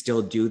can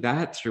still do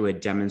that through a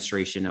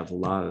demonstration of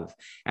love.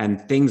 And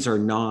things are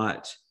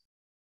not,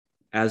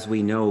 as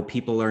we know,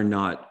 people are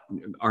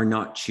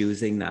not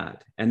choosing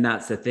that. And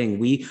that's the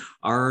thing.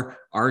 Our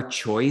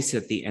choice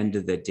at the end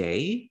of the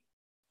day,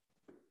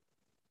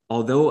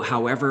 although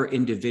however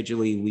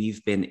individually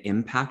we've been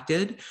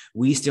impacted,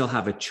 we still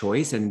have a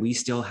choice, and we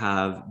still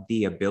have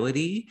the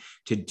ability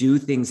to do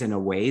things in a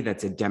way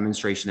that's a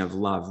demonstration of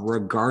love,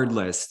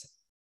 regardless.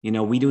 We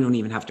don't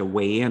even have to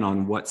weigh in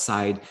on what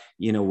side,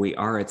 we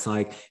are. It's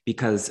like,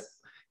 because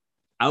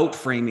out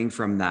framing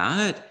from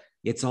that,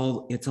 it's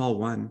all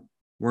one.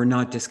 We're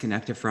not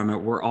disconnected from it.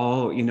 We're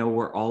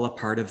all a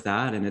part of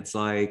that. And it's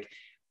like,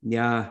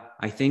 yeah,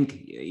 I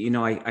think,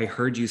 I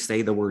heard you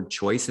say the word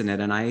choice in it.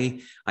 And I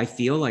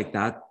feel like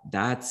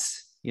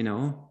that's,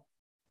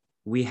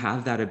 we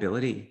have that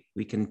ability.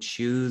 We can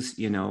choose,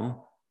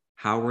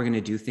 how we're going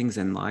to do things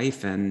in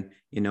life. And,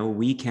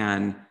 we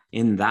can,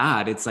 in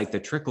that, it's like the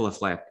trickle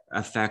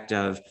effect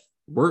of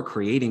we're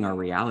creating our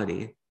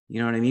reality. You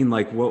know what I mean?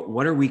 Like,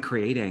 what are we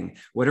creating?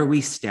 What are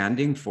we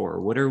standing for?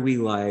 What are we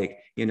like,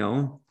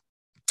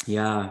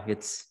 yeah,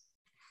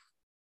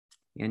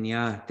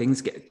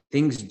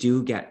 things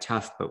do get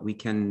tough, but we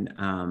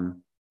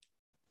can,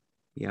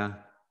 yeah.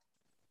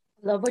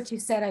 Love what you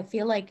said. I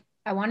feel like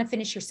I want to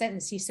finish your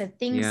sentence. You said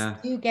things Yeah.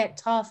 do get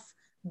tough,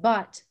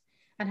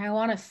 and I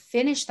want to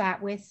finish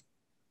that with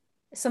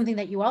something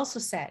that you also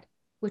said,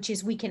 which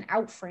is we can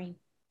outframe,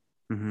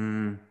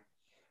 Mm-hmm.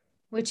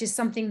 which is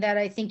something that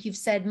I think you've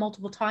said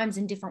multiple times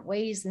in different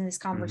ways in this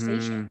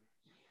conversation,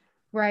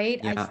 Mm-hmm. right?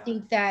 I Yeah.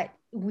 think that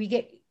we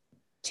get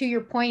to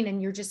your point,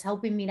 and you're just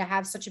helping me to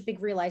have such a big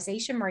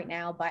realization right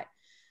now, but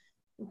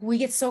we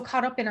get so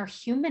caught up in our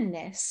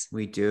humanness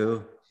We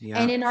do. and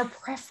Yeah. in our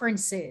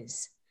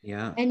preferences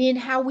Yeah. and in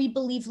how we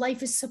believe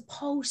life is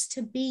supposed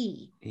to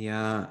be,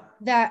 Yeah.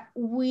 that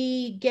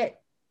we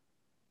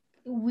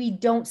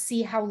don't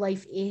see how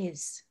life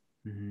is,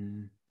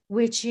 Mm-hmm.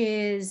 which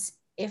is,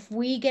 if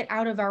we get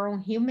out of our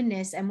own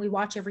humanness and we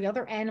watch every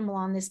other animal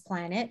on this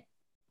planet,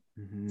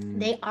 Mm-hmm.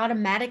 they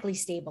automatically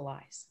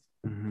stabilize.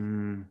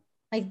 Mm-hmm.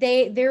 Like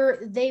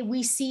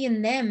we see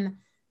in them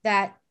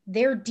that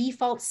their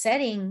default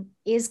setting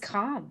is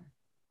calm.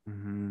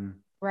 Mm-hmm.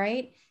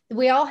 Right?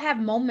 We all have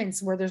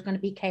moments where there's going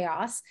to be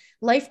chaos.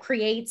 Life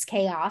creates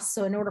chaos.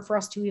 So in order for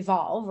us to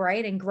evolve,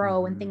 right, and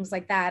grow and Mm-hmm. things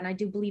like that, and I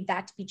do believe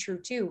that to be true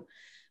too.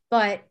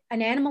 But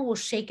an animal will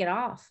shake it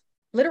off,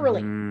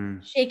 literally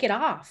Mm-hmm. shake it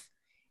off.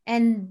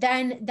 And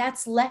then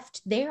that's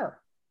left there.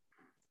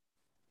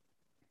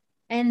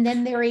 And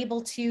then they're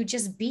able to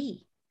just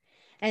be.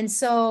 And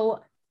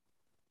so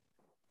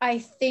I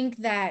think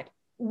that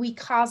we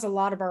cause a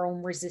lot of our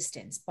own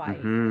resistance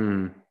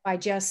Mm-hmm. by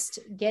just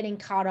getting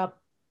caught up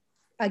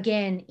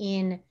again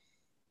in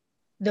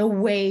the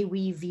way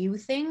we view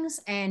things.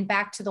 And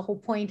back to the whole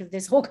point of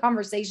this whole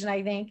conversation,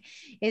 I think,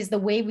 is the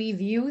way we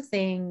view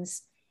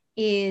things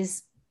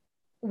is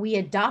we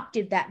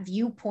adopted that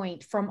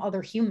viewpoint from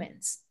other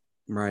humans.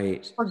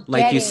 Right.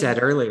 Like you Forgetting.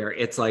 said earlier,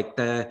 it's like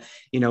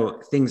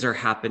things are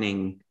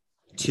happening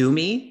to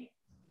me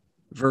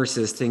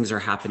versus things are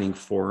happening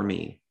for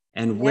me.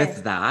 And Yes.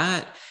 with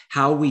that,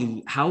 how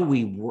we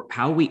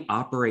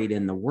operate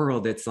in the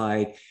world, it's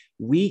like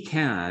we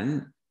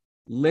can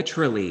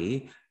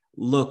literally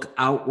look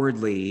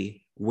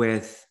outwardly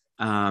with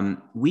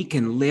we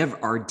can live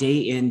our day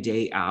in,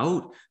 day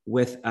out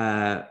with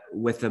a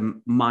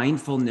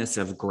mindfulness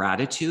of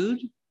gratitude,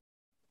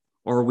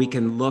 or we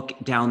can look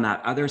down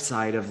that other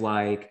side of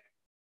like,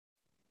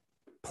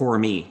 poor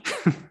me.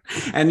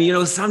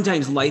 And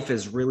sometimes life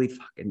is really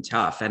fucking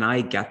tough, and I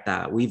get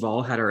that. We've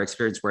all had our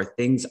experience where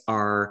things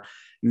are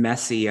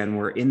messy and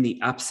we're in the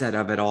upset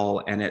of it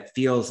all, and it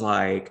feels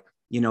like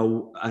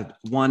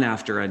one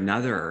after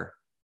another.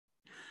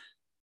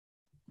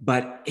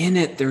 But in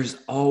it, there's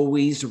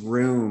always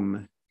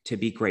room to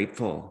be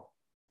grateful.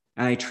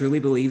 And I truly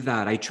believe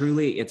that.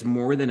 It's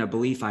more than a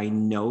belief. I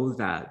know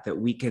that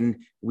we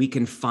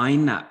can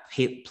find that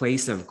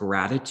place of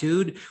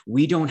gratitude.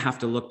 We don't have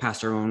to look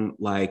past our own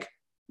like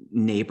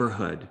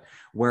neighborhood,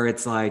 where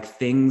it's like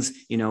things,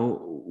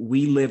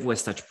 we live with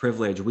such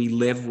privilege. We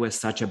live with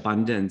such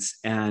abundance,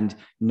 and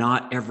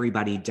not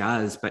everybody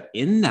does. But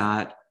in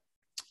that,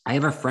 I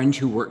have a friend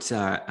who works she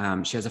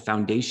has a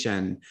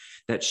foundation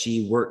that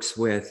she works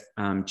with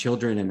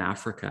children in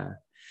Africa.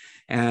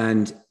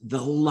 And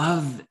the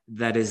love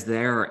that is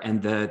there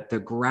and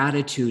the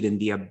gratitude and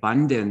the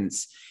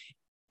abundance,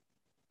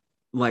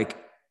 like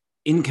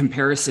in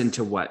comparison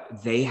to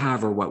what they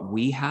have or what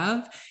we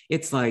have,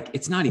 it's like,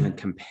 it's not even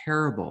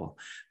comparable.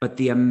 But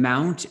the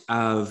amount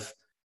of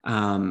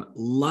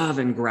love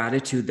and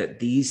gratitude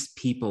that these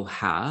people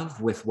have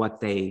with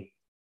what they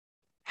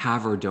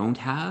have or don't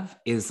have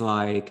is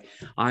like,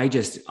 I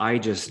just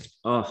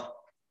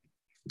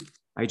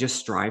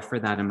strive for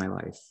that in my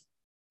life.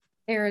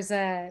 There's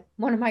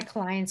one of my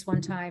clients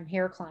one time,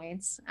 hair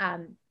clients,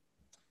 and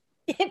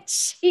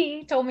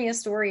she told me a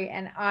story,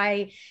 and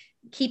I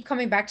keep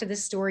coming back to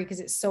this story because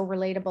it's so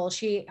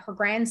relatable. Her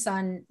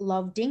grandson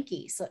loved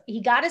Dinky. So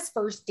he got his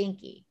first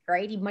Dinky,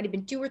 right? He might've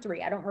been 2 or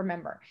 3. I don't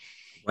remember.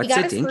 What's he got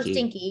a his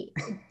Dinky?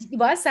 First Dinky.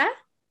 What's that?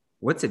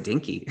 What's a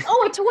Dinky?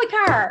 Oh, a toy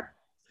car.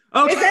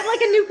 Okay. Is that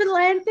like a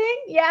Newfoundland thing?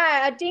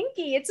 Yeah, a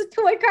Dinky. It's a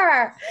toy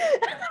car.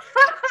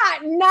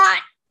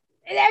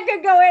 That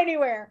could go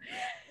anywhere.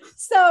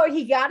 So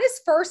he got his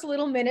first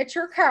little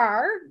miniature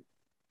car,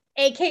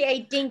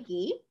 AKA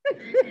Dinky.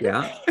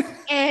 Yeah.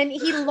 And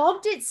he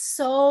loved it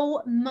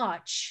so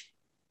much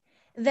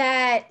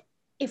that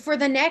for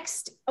the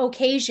next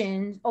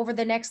occasion, over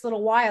the next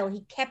little while,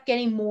 he kept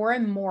getting more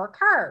and more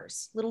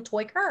cars, little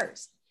toy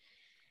cars.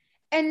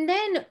 And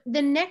then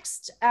the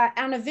next,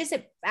 on a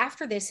visit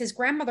after this, his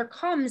grandmother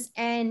comes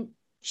and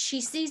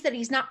she sees that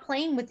he's not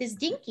playing with his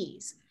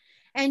Dinkies.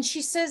 And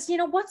she says,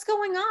 what's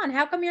going on?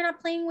 How come you're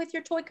not playing with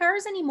your toy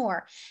cars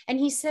anymore? And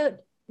he said,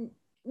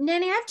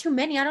 Nanny, I have too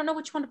many. I don't know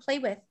which one to play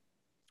with.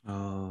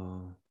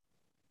 Oh,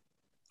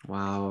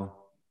 wow.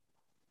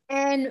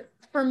 And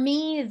for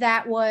me,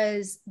 that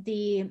was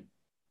a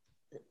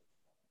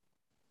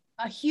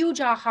huge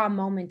aha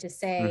moment to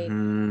say,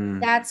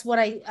 that's what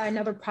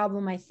another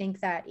problem I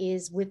think that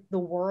is with the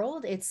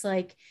world. It's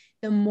like,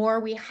 the more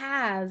we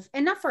have,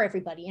 and not for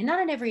everybody, and not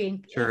in every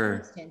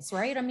instance,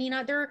 right? I mean,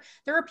 there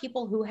are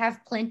people who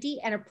have plenty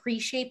and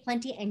appreciate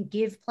plenty and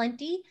give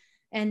plenty,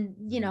 and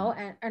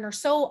and are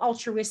so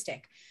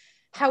altruistic.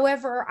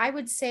 However, I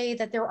would say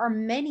that there are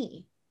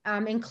many,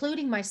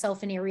 including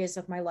myself, in areas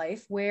of my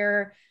life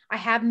where I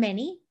have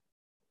many,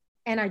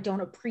 and I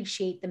don't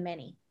appreciate the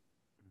many.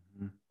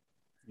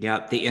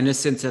 Yeah, the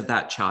innocence of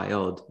that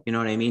child. You know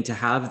what I mean? To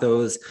have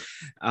those,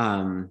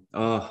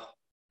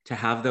 to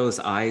have those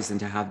eyes and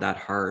to have that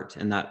heart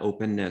and that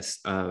openness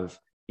of,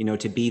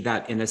 to be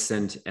that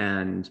innocent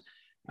and,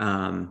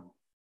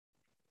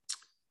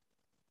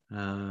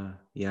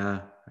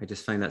 yeah, I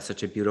just find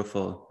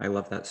that I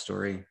love that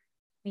story.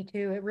 Me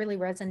too. It really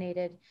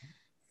resonated.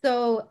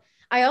 So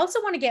I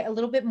also want to get a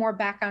little bit more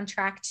back on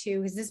track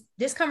too, because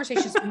this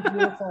conversation's been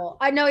beautiful.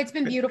 I know it's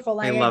been beautiful.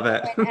 I love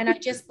it. And I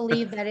just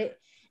believe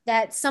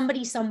that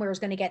somebody somewhere is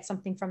going to get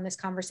something from this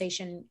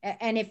conversation.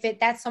 And if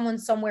that someone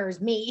somewhere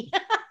is me,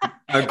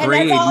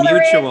 agreed,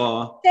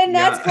 mutual, then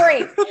that's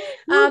great.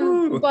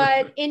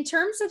 But in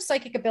terms of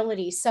psychic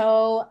ability,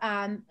 so,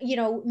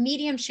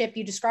 mediumship,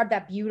 you described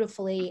that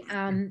beautifully.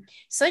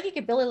 Psychic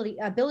ability,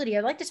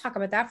 I'd like to talk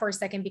about that for a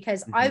second,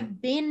 because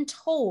I've been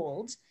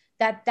told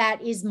that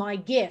is my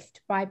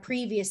gift by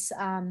previous,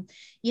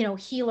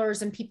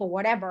 healers and people,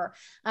 whatever.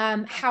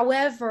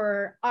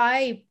 However,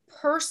 I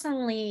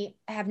personally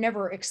have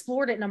never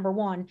explored it, number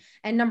one.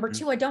 And number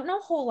two, I don't know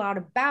a whole lot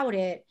about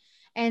it.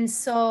 And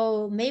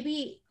so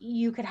maybe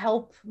you could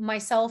help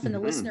myself and the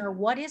listener.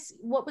 What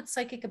would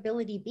psychic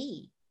ability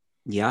be?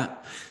 Yeah.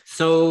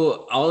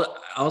 So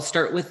I'll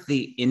start with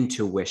the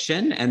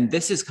intuition. And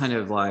this is kind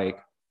of like,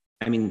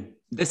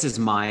 this is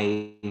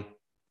my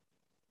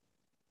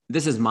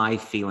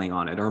feeling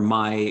on it, or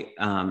my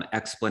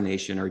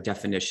explanation or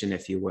definition,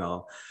 if you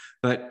will.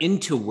 But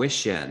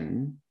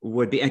intuition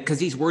would be, because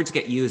these words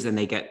get used and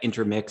they get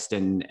intermixed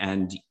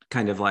and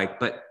kind of like,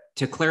 but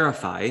to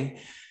clarify,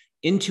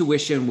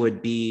 intuition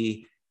would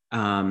be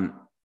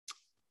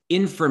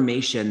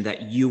information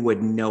that you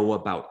would know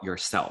about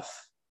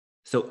yourself.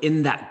 So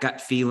in that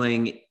gut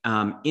feeling,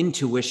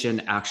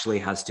 intuition actually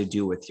has to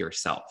do with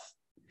yourself.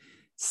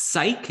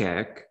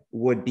 Psychic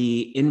would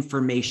be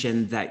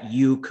information that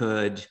you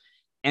could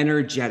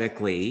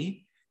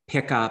energetically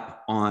pick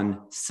up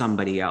on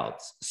somebody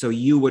else. So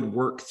you would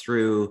work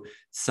through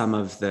some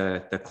of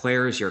the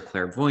clairs, your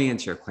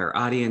clairvoyance, your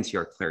clairaudience,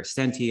 your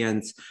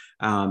clairsentience,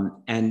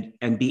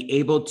 and be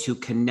able to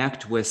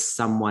connect with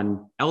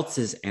someone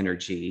else's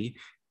energy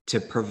to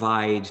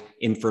provide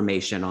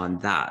information on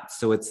that.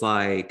 So it's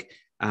like,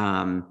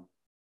 for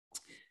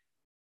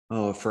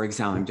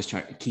example, I'm just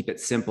trying to keep it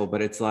simple,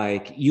 but it's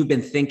like, you've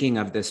been thinking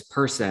of this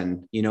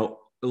person,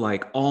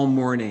 like all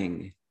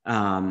morning,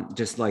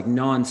 just like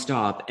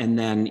nonstop. And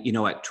then,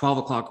 at 12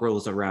 o'clock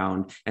rolls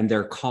around and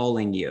they're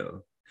calling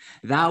you.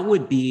 That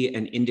would be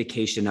an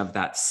indication of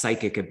that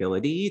psychic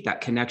ability, that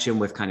connection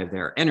with kind of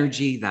their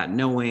energy, that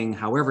knowing,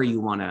 however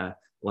you want to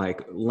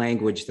like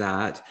language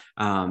that.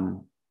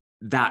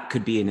 That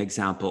could be an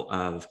example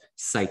of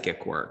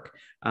psychic work.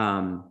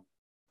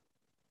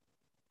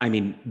 I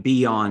mean,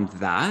 beyond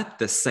that,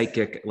 the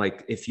psychic,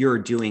 like if you're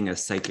doing a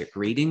psychic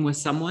reading with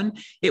someone,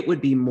 it would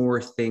be more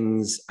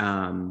things.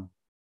 And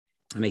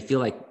I feel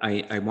like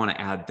I want to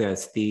add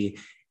this, the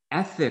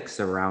ethics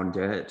around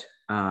it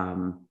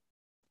are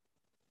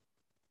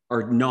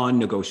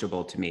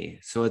non-negotiable to me.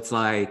 So it's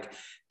like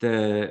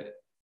the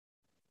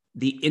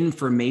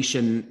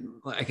information,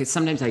 like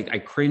sometimes I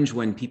cringe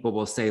when people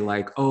will say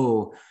like,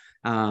 oh,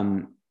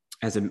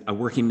 as a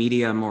working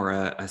medium or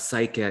a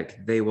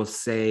psychic, they will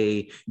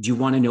say, do you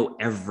want to know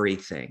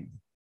everything?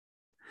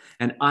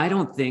 And I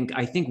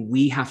think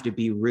we have to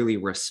be really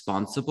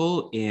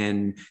responsible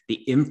in the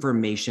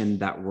information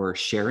that we're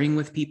sharing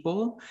with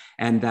people.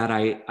 And that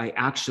I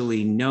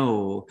actually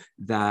know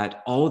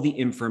that all the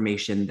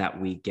information that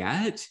we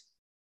get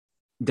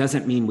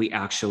doesn't mean we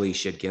actually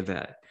should give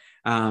it.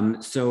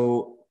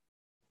 So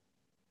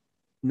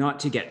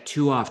not to get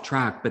too off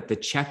track, but the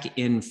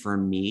check-in for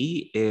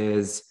me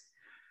is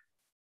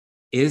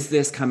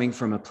this coming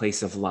from a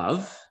place of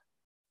love?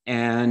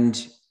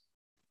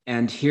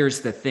 And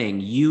here's the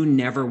thing, you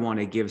never want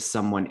to give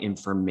someone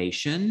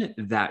information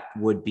that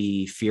would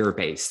be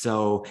fear-based.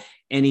 So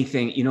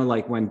anything,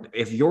 like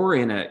if you're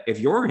in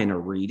a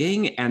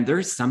reading and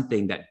there's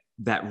something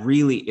that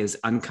really is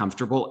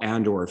uncomfortable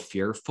and or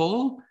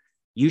fearful,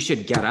 you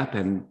should get up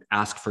and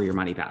ask for your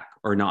money back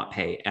or not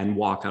pay and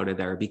walk out of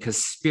there,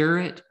 because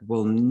spirit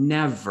will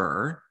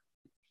never,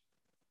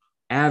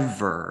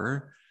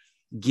 ever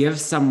give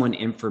someone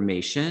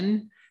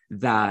information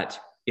that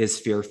is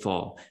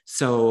fearful.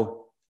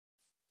 So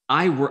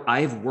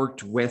I've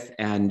worked with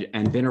and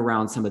been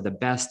around some of the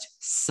best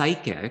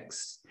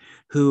psychics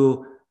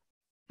who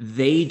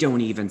they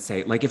don't even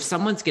say, like if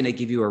someone's going to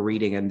give you a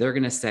reading and they're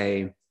going to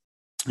say,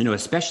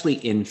 especially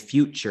in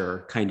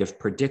future kind of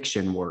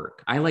prediction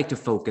work, I like to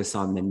focus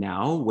on the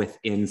now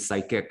within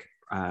psychic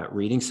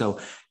reading. So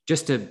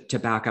just to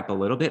back up a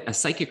little bit, a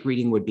psychic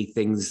reading would be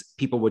things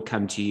people would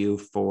come to you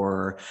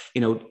for,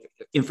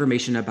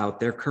 information about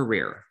their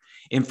career,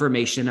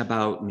 information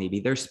about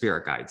maybe their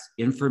spirit guides,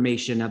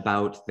 information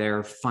about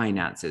their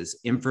finances,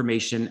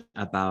 information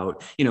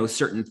about,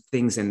 certain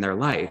things in their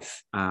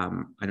life. I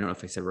don't know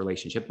if I said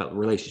relationship, but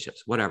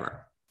relationships,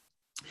 whatever.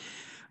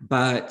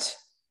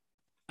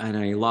 And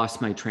I lost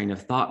my train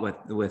of thought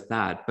with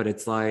that, but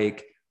it's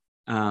like,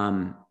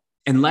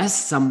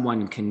 unless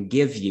someone can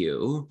give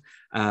you,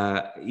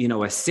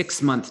 a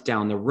 6 month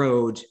down the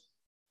road,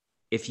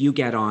 if you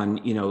get on,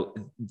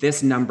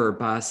 this number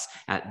bus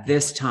at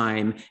this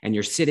time, and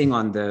you're sitting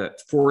on the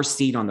 4th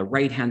seat on the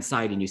right-hand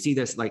side, and you see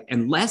this, like,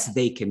 unless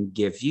they can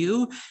give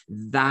you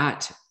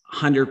that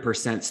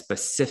 100%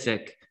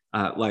 specific,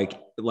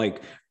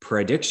 like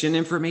prediction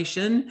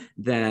information,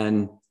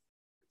 then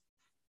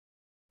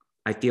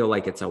I feel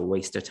like it's a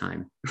waste of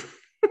time.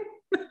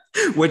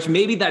 Which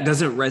maybe that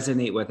doesn't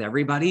resonate with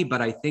everybody,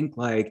 but I think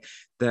like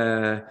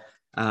the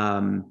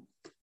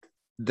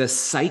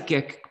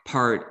psychic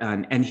part,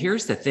 and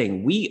here's the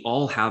thing, we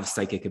all have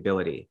psychic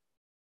ability.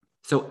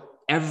 So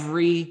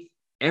every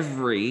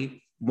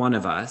one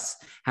of us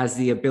has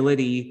the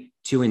ability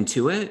to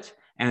intuit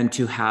and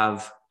to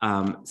have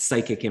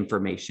psychic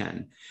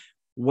information.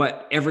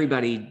 What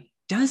everybody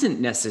doesn't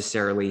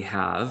necessarily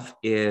have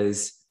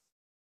is,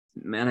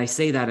 and I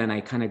say that and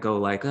I kind of go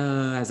like,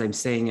 as I'm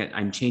saying it,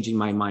 I'm changing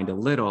my mind a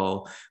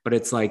little, but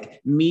it's like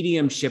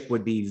mediumship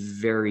would be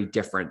very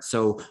different.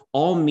 So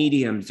all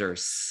mediums are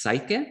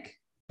psychic,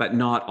 but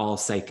not all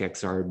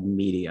psychics are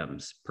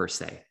mediums per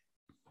se.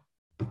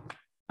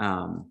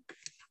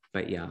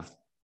 But yeah.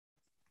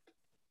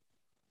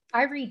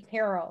 I read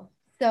tarot.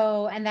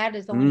 So, and that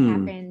has only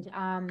happened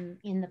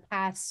in the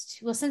past,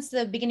 well, since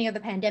the beginning of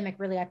the pandemic,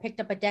 really. I picked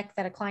up a deck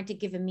that a client had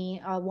given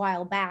me a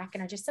while back,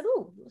 and I just said,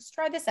 oh, let's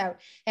try this out.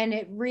 And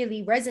it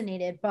really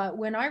resonated. But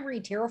when I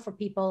read tarot for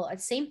people,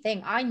 same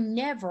thing. I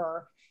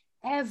never,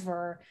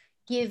 ever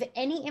give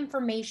any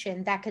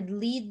information that could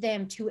lead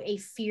them to a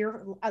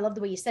fear. I love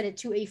the way you said it,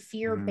 to a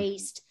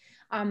fear-based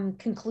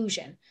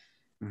conclusion.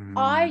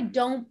 I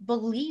don't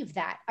believe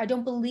that. I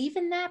don't believe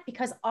in that,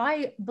 because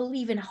I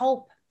believe in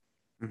hope.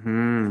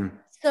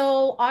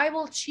 So I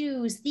will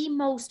choose the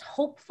most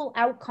hopeful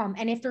outcome.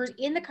 And if there's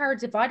in the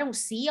cards, if I don't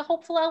see a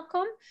hopeful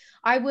outcome,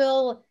 I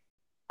will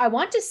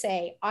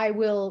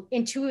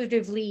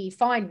intuitively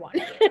find one.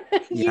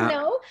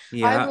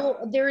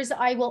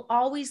 I will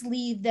always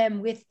leave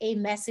them with a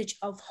message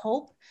of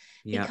hope,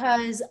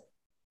 because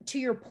to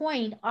your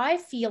point, I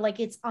feel like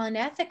it's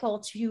unethical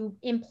to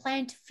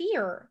implant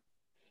fear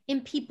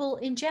in people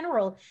in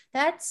general.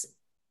 That's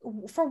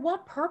for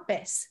what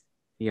purpose?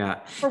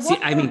 Yeah. See,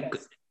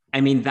 I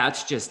mean,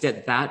 that's just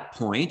at that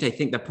point. I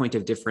think the point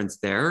of difference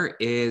there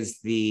is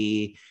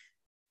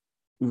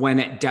when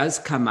it does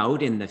come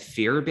out in the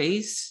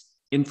fear-based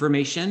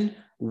information,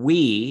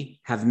 we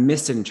have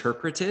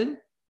misinterpreted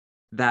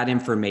that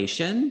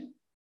information,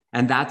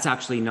 and that's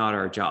actually not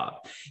our job.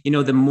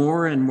 The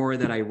more and more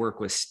that I work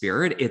with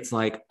spirit, it's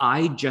like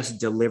I just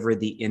deliver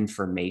the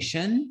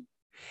information,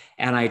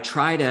 and I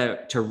try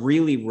to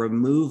really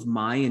remove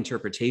my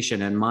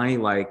interpretation and my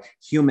like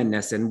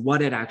humanness and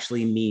what it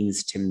actually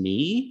means to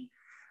me.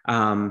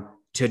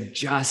 to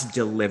just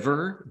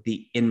deliver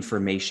the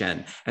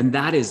information. And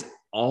that is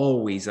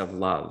always of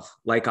love.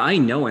 Like I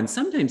know, and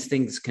sometimes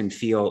things can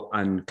feel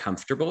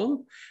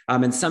uncomfortable.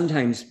 And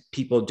sometimes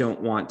people don't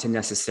want to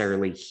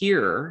necessarily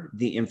hear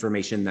the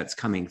information that's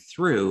coming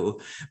through,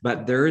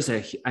 but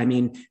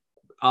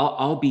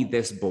I'll be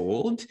this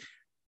bold.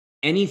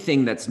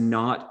 Anything that's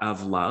not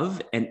of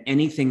love and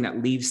anything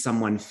that leaves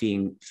someone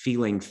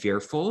feeling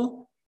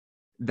fearful,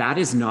 that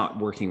is not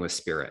working with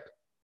spirit,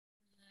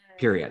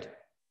 period.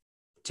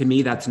 To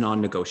me, that's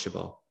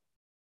non-negotiable.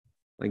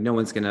 Like no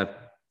one's going to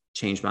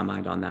change my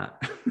mind on that.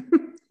 I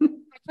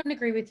couldn't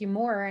agree with you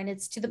more. And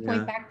it's to the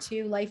point back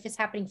to life is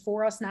happening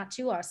for us, not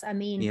to us. I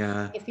mean,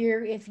 if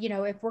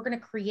we're going to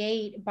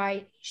create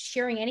by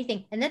sharing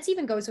anything, and that's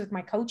even goes with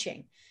my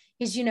coaching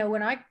is,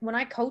 when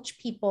I coach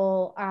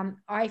people,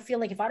 I feel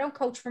like if I don't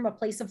coach from a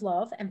place of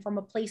love and from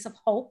a place of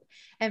hope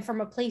and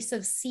from a place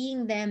of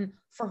seeing them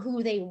for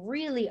who they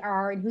really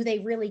are and who they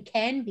really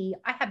can be,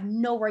 I have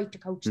no right to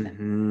coach them.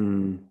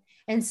 Mm-hmm.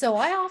 And so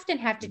I often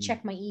have to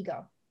check my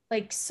ego.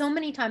 Like so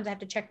many times I have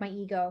to check my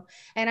ego,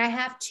 and I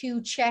have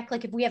to check,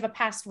 like if we have a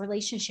past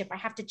relationship, I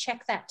have to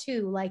check that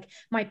too. Like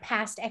my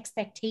past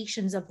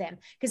expectations of them.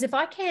 Because if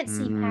I can't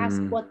see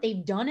past what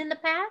they've done in the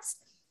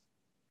past,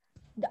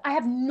 I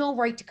have no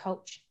right to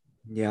coach.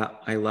 Yeah.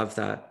 I love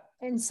that.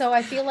 And so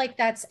I feel like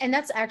that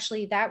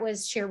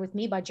was shared with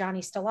me by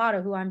Johnny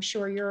Stellato, who I'm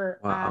sure you're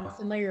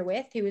familiar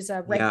with, who is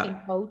a Red King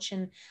coach.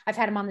 And I've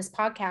had him on this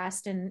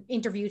podcast and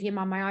interviewed him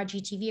on my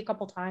IGTV a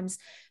couple of times,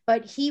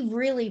 but he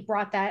really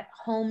brought that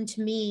home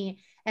to me.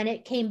 And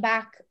it came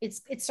back,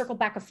 it's circled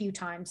back a few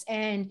times,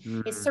 and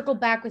it circled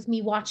back with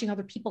me watching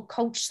other people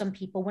coach some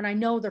people when I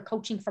know they're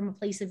coaching from a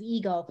place of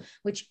ego,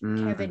 which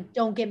Kevin,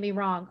 don't get me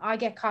wrong. I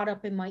get caught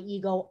up in my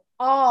ego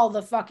all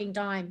the fucking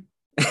time.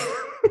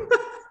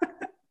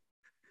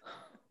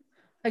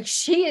 Like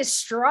she is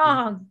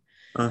strong.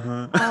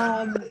 But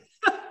I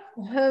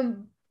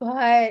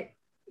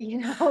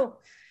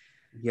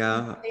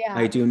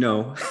do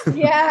know.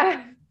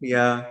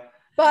 Yeah.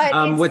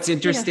 But what's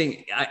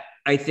interesting,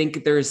 I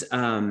think there's,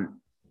 I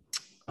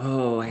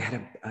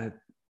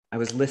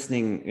was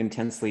listening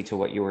intensely to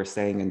what you were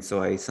saying. And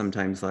so I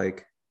sometimes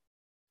like,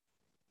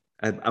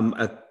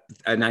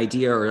 an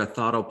idea or a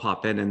thought will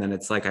pop in and then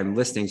it's like, I'm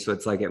listening. So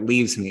it's like, it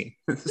leaves me.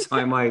 So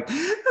I'm like,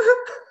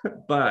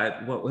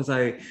 but where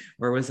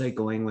was I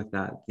going with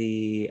that?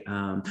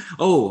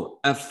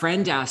 A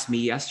friend asked me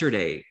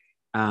yesterday,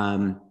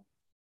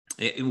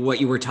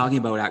 what you were talking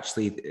about,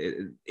 actually,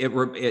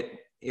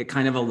 it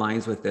kind of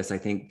aligns with this. I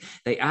think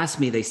they asked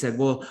me, they said,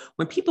 well,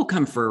 when people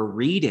come for a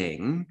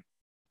reading,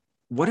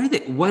 what are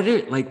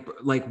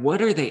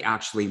they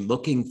actually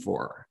looking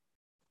for?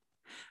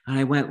 And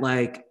I went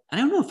like, I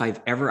don't know if I've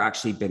ever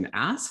actually been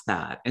asked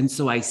that. And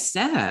so I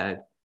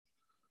said,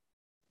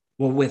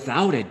 well,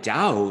 without a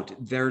doubt,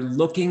 they're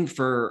looking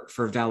for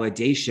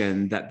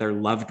validation that their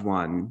loved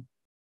one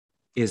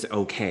is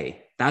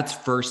okay. That's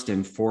first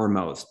and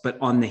foremost. But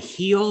on the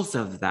heels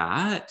of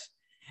that,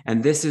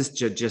 and this is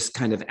to just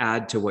kind of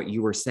add to what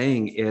you were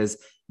saying, is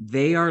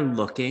they are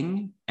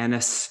looking, and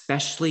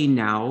especially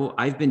now,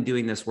 I've been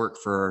doing this work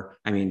for,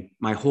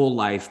 my whole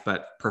life,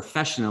 but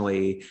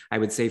professionally, I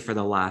would say for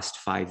the last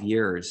 5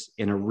 years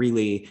in a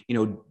really,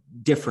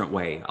 different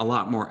way, a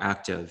lot more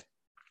active.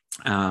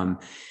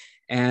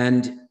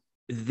 And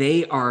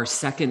they are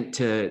second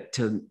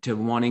to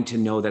wanting to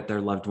know that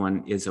their loved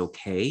one is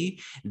okay.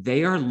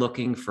 They are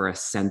looking for a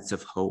sense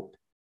of hope.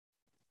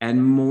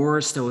 And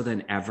more so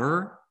than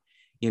ever,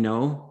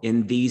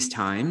 in these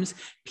times,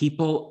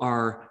 people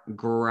are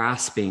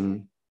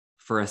grasping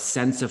for a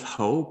sense of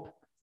hope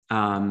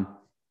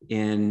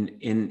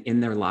in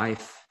their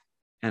life.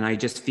 And I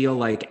just feel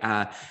like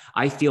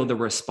I feel the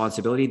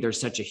responsibility. There's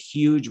such a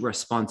huge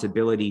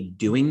responsibility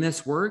doing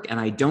this work, and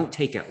I don't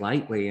take it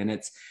lightly. And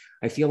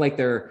I feel like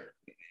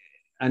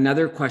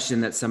another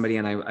question that somebody,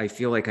 and I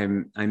feel like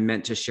I'm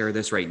meant to share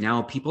this right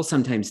now. People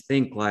sometimes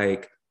think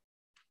like,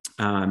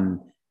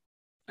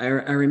 I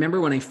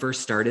remember when I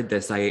first started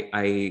this,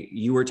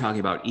 you were talking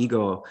about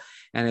ego,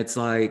 and it's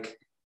like,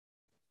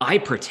 I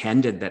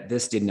pretended that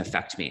this didn't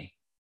affect me,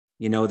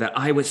 that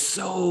I was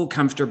so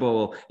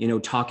comfortable,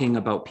 talking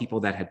about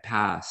people that had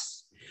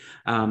passed,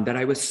 that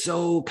I was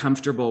so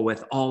comfortable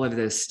with all of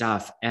this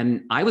stuff.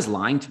 And I was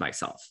lying to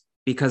myself,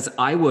 because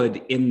I would,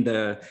 in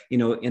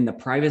the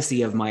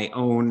privacy of my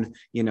own,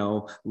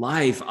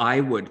 life, I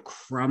would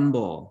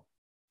crumble.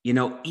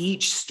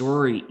 Each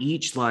story,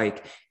 each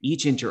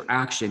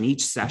interaction,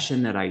 each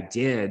session that I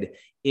did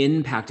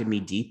impacted me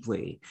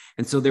deeply.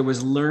 And so there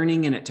was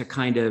learning in it to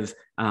kind of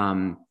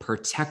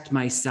protect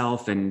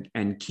myself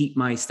and keep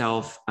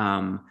myself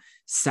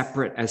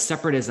separate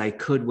as I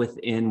could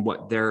within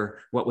what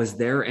was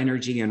their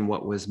energy and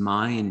what was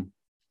mine.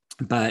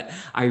 But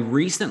I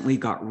recently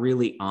got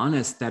really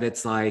honest that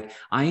it's like,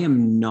 I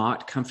am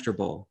not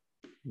comfortable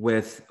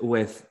with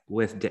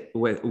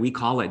we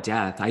call it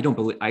death. I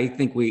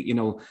think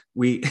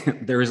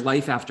there is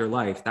life after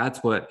life. That's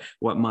what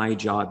my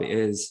job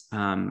is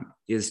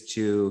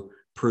to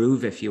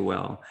prove, if you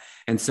will.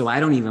 And so I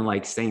don't even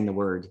like saying the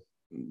word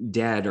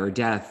dead or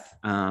death.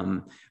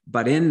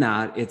 But in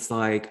that, it's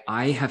like,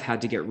 I have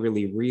had to get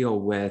really real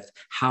with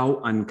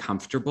how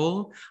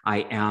uncomfortable I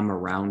am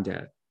around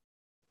it.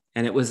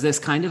 And it was this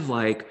kind of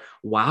like,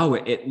 wow,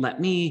 it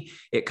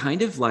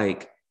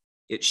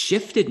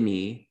shifted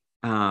me.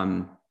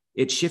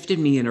 It shifted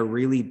me in a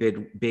really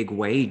big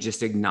way,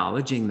 just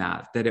acknowledging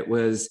that it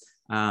was,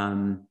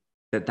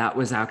 that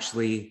was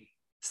actually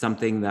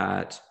something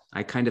that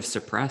I kind of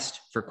suppressed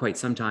for quite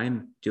some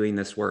time doing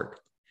this work.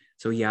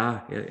 So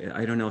yeah,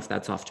 I don't know if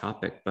that's off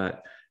topic,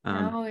 but.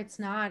 No, it's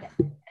not.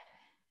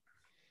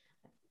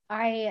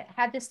 I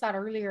had this thought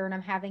earlier and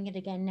I'm having it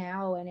again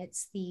now. And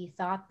it's the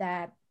thought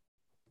that,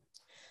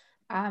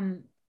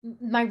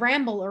 my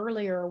ramble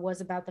earlier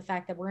was about the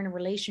fact that we're in a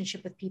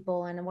relationship with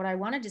people. And what I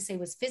wanted to say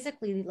was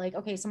physically, like,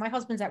 okay, so my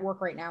husband's at work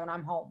right now and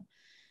I'm home,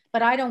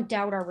 but I don't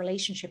doubt our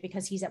relationship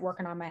because he's at work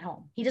and I'm at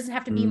home. He doesn't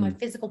have to be my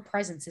physical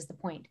presence is the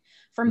point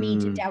for me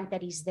to doubt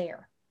that he's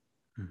there.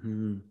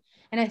 Mm-hmm.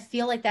 And I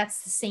feel like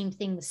that's the same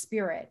thing with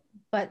spirit,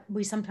 but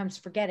we sometimes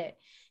forget it.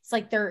 It's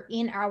like they're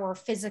in our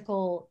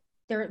physical,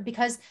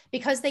 because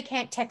they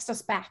can't text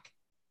us back.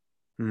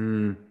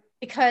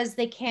 Because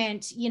they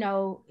can't,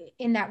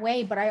 in that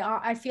way. But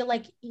I feel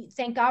like,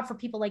 thank God for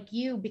people like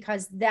you,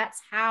 because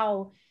that's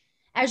how,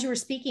 as you were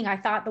speaking, I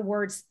thought the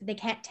words, they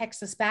can't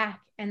text us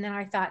back. And then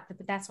I thought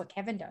that that's what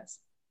Kevin does.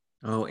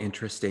 Oh,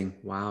 interesting.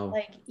 Wow.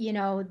 Like,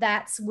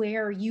 that's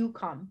where you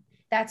come.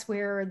 That's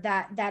where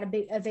that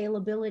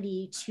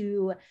availability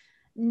to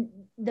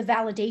the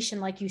validation,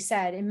 like you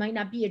said, it might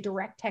not be a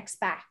direct text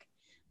back,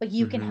 but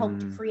you can help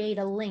to create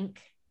a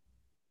link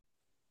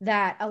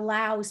that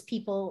allows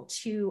people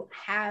to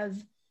have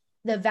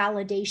the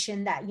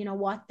validation that,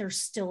 they're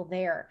still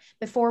there.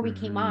 Before we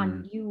came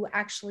on, you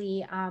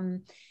actually,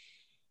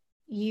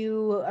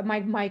 you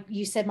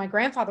said my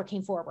grandfather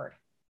came forward,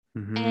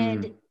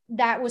 and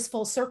that was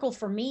full circle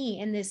for me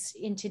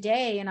in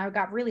today. And I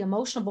got really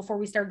emotional before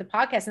we started the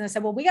podcast. And I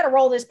said, well, we got to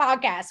roll this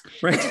podcast,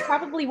 right, which is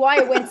probably why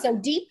it went so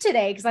deep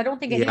today. Cause I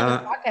don't think any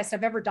other podcast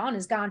I've ever done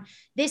has gone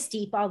this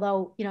deep,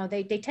 although,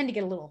 they tend to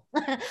get a little,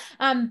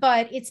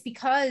 but it's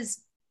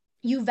because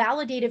you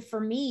validated for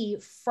me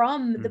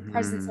from the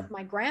presence of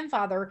my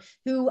grandfather,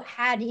 who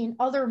had in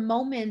other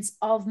moments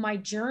of my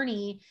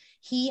journey,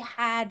 he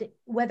had,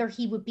 whether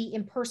he would be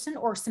in person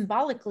or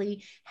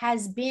symbolically,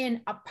 has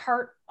been a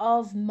part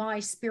of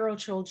my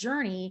spiritual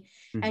journey.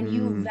 And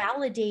you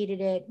validated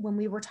it when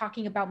we were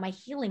talking about my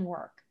healing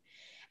work.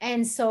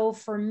 And so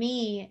for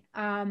me,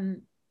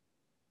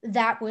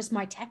 that was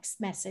my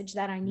text message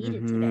that I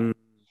needed today.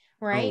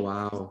 Right. Oh,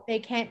 wow. They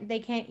can't,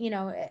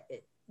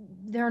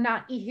 they're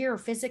not here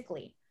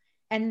physically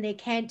and they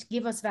can't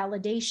give us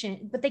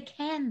validation, but they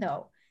can,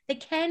 though. They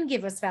can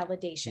give us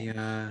validation.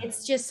 Yeah.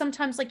 It's just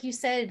sometimes, like you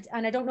said,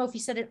 and I don't know if you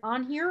said it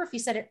on here, or if you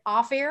said it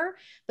off air,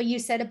 but you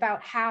said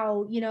about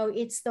how,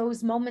 it's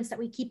those moments that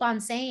we keep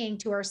on saying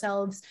to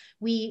ourselves,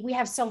 we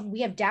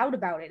have doubt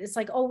about it. It's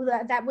like, oh,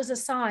 that was a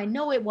sign.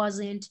 No, it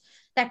wasn't.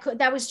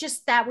 That was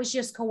just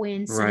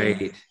coincidence.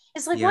 Right.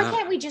 It's like, why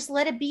can't we just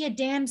let it be a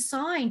damn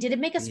sign? Did it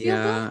make us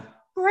feel good?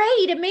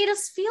 Great. It made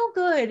us feel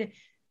good.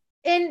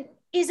 And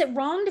is it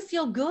wrong to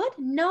feel good?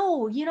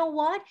 No. You know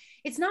what?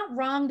 It's not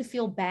wrong to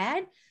feel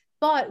bad,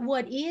 but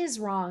what is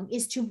wrong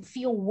is to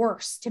feel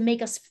worse, to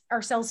make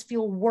ourselves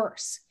feel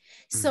worse.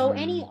 So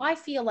I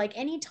feel like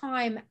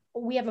anytime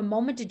we have a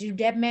moment to do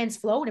dead man's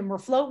float and we're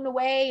floating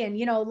away and,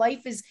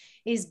 life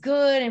is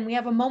good and we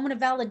have a moment of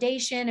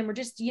validation and we're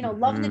just,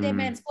 loving the dead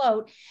man's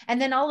float.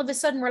 And then all of a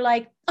sudden we're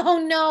like, oh,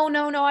 no,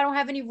 I don't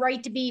have any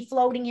right to be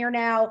floating here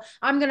now.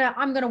 I'm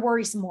going to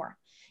worry some more.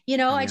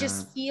 I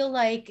just feel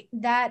like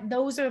that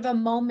those are the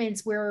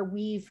moments where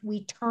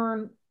we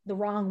turn the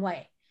wrong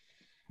way.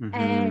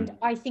 And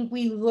I think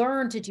we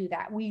learn to do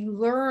that. We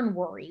learn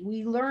worry.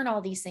 We learn all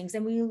these things,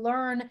 and we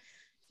learn,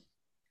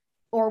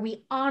 or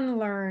we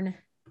unlearn,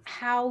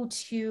 how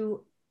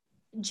to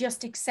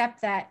just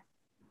accept that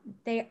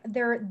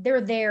they're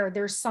there.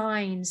 There's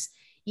signs,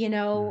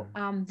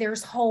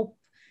 there's hope.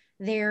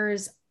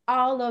 There's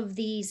all of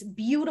these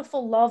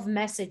beautiful love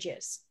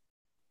messages,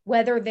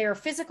 whether they're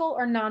physical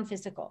or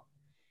non-physical.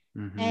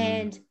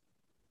 And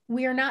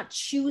we are not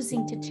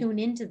choosing to tune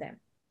into them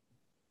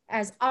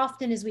as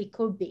often as we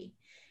could be.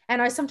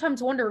 And I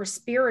sometimes wonder if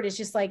spirit is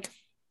just like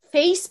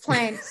face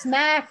plant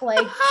smack,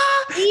 like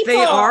people.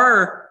 They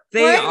are.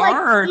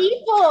 Like,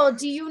 people,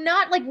 do you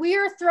not, like, we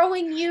are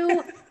throwing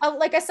you,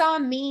 like I saw a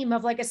meme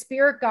of like a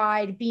spirit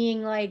guide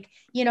being like,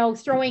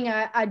 throwing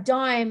a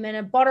dime and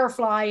a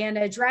butterfly and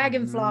a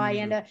dragonfly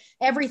and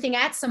everything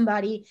at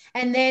somebody.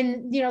 And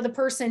then, the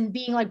person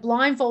being like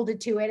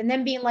blindfolded to it and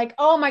then being like,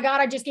 oh my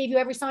God, I just gave you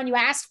every sign you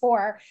asked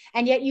for.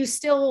 And yet you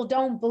still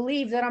don't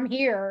believe that I'm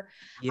here.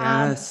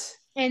 Yes.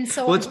 And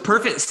so, well, it's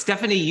perfect.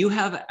 Stephanie,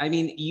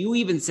 you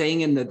even saying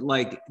in the,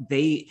 like,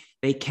 they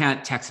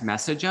can't text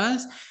message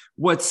us.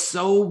 What's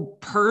so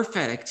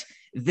perfect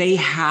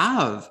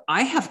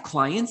I have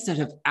clients that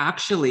have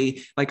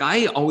actually, like,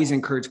 I always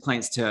encourage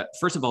clients to,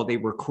 first of all, they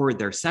record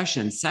their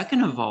sessions.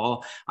 Second of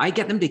all, I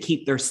get them to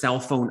keep their cell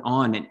phone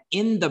on. And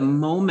in the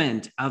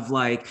moment of,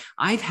 like,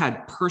 I've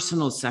had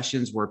personal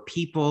sessions where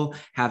people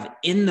have,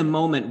 in the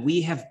moment,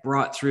 we have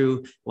brought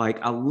through like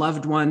a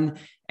loved one,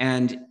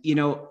 and, you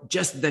know,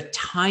 just the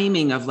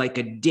timing of like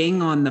a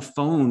ding on the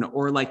phone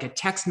or like a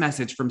text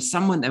message from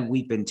someone that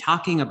we've been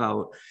talking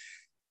about.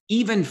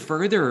 Even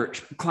further,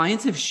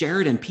 clients have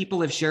shared and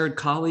people have shared,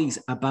 colleagues,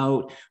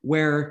 about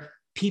where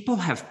people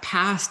have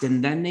passed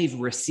and then they've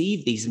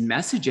received these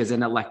messages,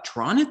 and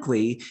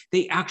electronically,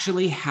 they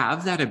actually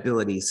have that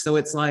ability. So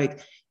it's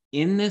like,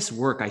 in this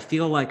work, I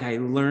feel like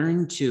I'm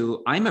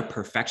a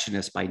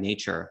perfectionist by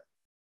nature.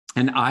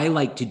 And I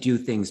like to do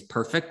things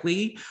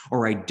perfectly,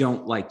 or I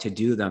don't like to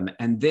do them.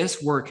 And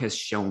this work has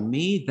shown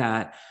me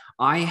that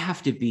I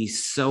have to be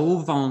so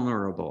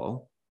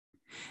vulnerable,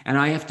 and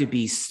I have to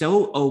be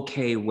so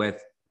okay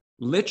with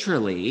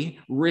literally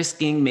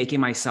risking making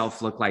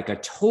myself look like a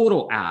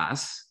total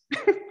ass,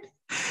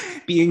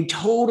 being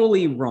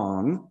totally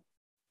wrong,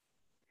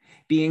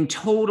 being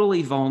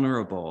totally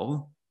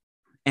vulnerable.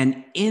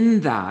 And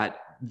in that,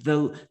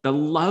 the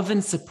love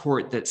and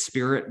support that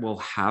Spirit will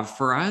have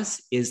for us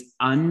is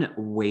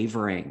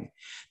unwavering.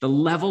 The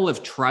level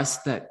of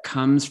trust that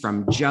comes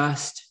from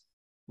just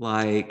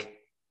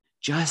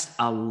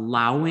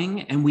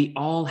allowing, and we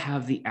all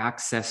have the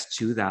access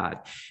to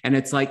that. And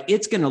it's like,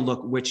 it's going to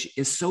look, which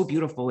is so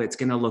beautiful, it's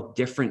going to look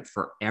different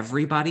for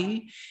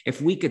everybody.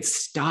 If we could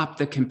stop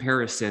the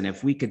comparison,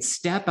 if we could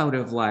step out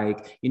of,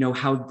 like, you know,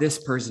 how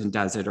this person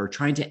does it, or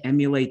trying to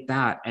emulate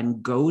that,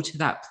 and go to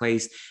that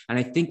place. And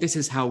I think this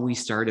is how we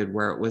started,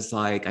 where it was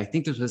like, I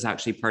think this was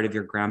actually part of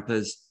your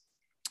grandpa's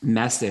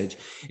message,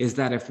 is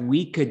that if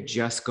we could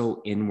just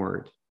go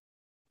inward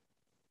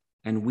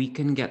and we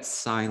can get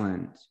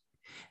silent,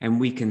 and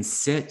we can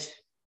sit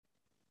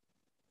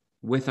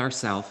with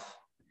ourselves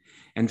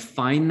and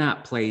find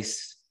that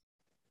place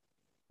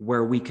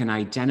where we can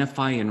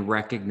identify and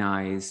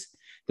recognize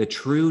the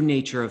true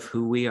nature of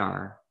who we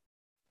are.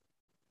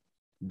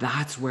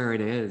 That's where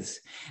it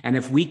is. And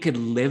if we could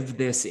live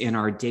this in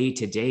our day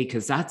to day,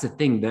 because that's the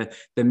thing,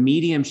 the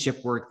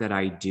mediumship work that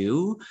I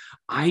do,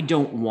 I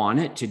don't want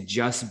it to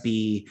just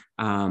be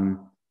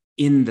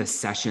in the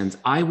sessions.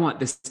 I want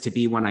this to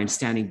be when I'm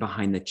standing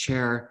behind the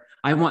chair.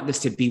 I want this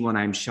to be when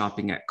I'm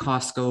shopping at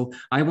Costco.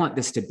 I want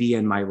this to be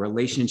in my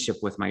relationship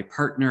with my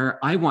partner.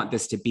 I want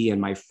this to be in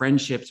my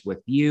friendships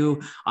with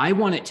you. I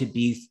want it to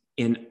be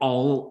in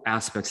all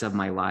aspects of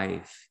my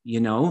life, you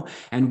know,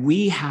 and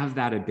we have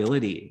that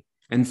ability.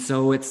 And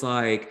so it's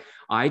like,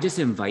 I just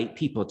invite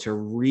people to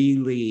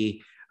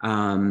really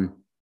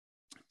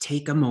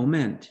take a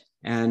moment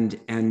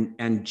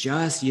and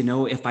just, you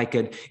know,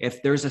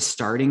 if there's a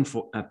starting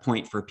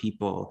point for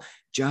people,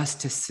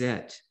 just to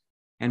sit.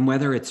 And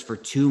whether it's for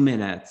 2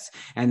 minutes,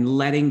 and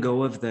letting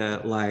go of the,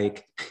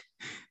 like,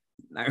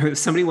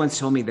 somebody once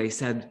told me, they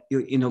said,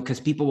 you know, because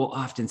people will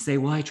often say,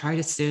 well, I try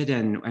to sit,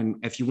 and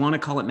if you want to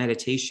call it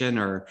meditation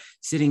or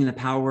sitting in the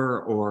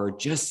power or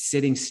just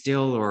sitting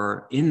still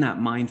or in that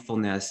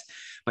mindfulness,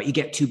 but you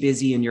get too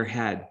busy in your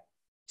head.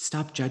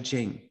 Stop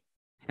judging.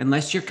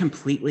 Unless you're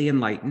completely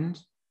enlightened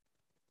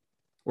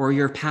or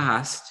you're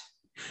past,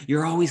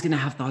 you're always going to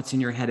have thoughts in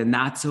your head, and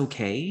that's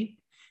okay.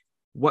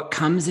 What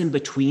comes in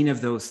between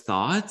of those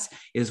thoughts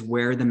is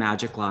where the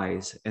magic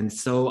lies. And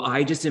so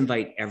I just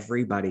invite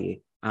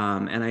everybody,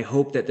 and I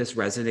hope that this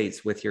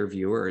resonates with your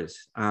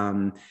viewers.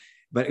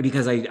 But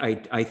because I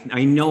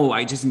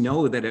just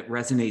know that it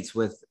resonates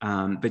with,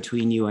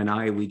 between you and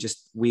I, we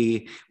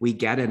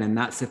get it. And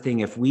that's the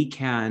thing. If we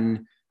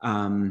can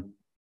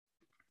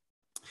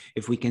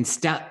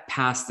step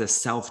past the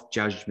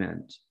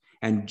self-judgment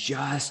and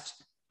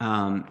just,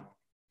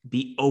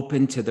 be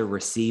open to the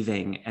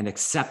receiving and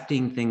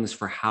accepting things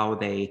for how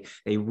they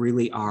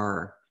really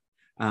are.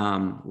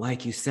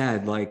 Like you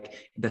said, like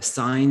the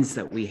signs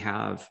that we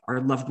have, our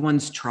loved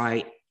ones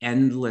try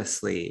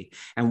endlessly,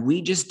 and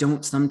we just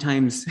don't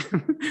sometimes,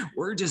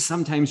 we're just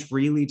sometimes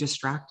really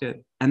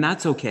distracted, and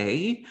that's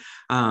okay.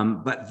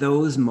 But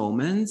those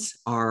moments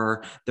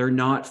they're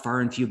not far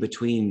and few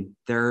between.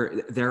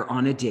 They're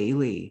on a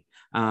daily,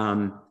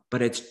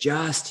 but it's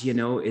just, you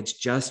know, it's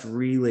just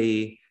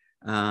really,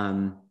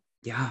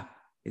 yeah,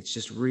 it's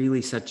just really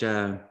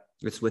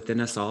it's within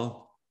us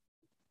all.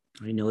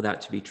 I know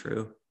that to be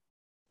true.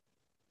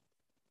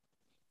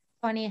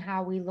 Funny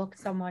how we look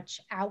so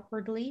much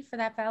outwardly for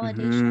that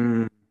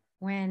validation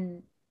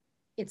when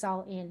it's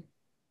all in.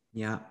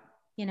 Yeah.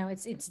 You know,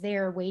 it's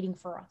there waiting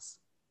for us.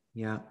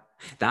 Yeah.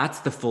 That's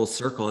the full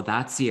circle.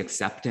 That's the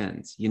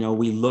acceptance. You know,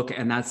 we look,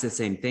 and that's the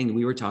same thing.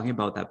 We were talking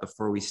about that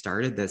before we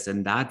started this,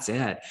 and that's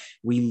it.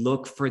 We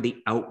look for the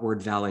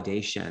outward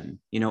validation,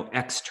 you know,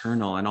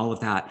 external and all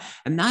of that.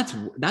 And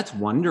that's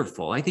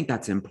wonderful. I think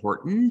that's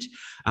important.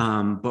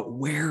 But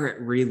where it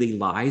really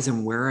lies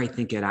and where I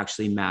think it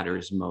actually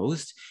matters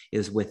most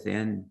is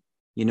within.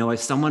 You know,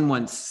 as someone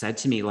once said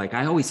to me, like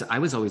I was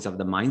always of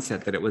the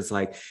mindset that it was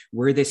like,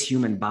 we're this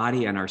human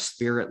body and our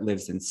spirit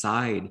lives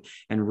inside.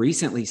 And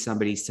recently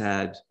somebody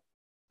said,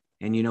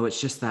 and you know,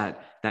 it's just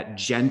that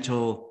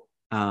gentle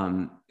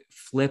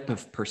flip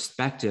of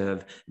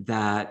perspective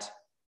that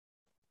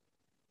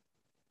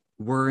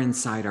we're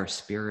inside our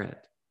spirit,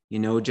 you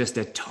know, just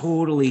a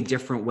totally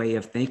different way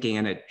of thinking.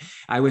 And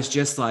I was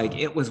just like,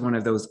 it was one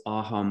of those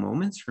aha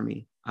moments for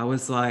me. I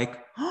was like,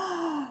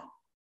 oh,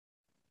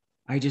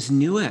 I just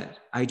knew it.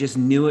 I just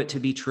knew it to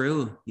be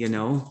true, you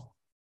know?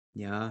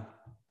 Yeah.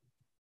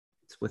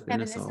 It's within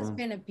Kevin, us this has all.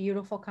 been a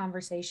beautiful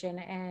conversation,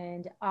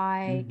 and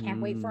I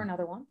can't wait for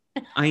another one.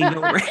 I know,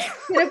 right?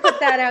 I'm gonna put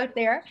that out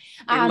there.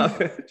 I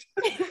love it.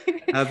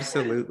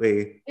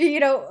 Absolutely. You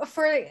know,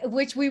 for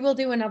which we will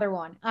do another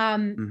one.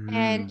 Mhm.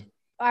 And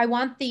I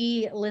want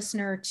the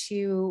listener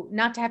to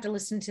not to have to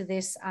listen to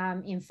this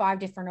in 5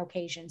 different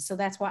occasions. So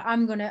that's why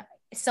I'm gonna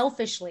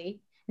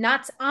selfishly,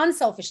 not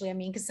unselfishly, I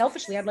mean, because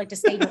selfishly I'd like to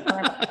stay here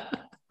forever.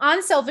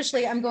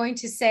 Unselfishly, I'm going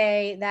to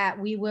say that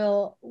we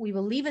will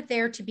leave it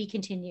there to be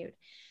continued.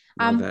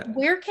 Love it.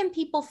 Where can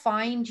people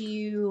find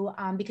you?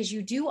 Because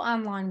you do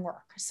online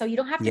work, so you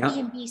don't have to be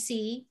in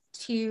BC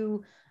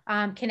to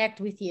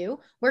connect with you.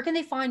 Where can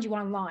they find you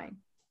online?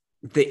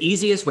 The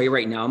easiest way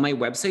right now, my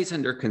website's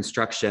under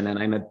construction, and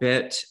I'm a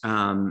bit,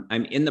 I'm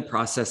in the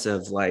process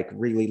of like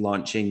really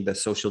launching the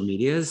social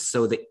medias.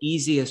 So the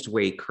easiest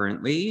way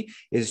currently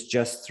is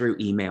just through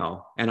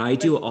email. And I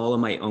do all of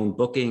my own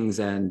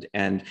bookings, and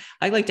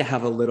I like to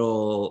have a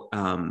little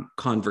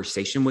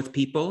conversation with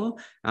people.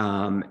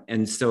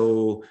 And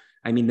so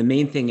I mean, the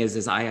main thing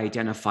is I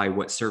identify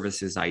what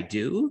services I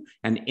do.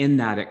 And in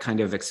that, it kind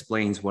of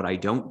explains what I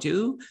don't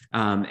do.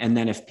 And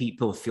then if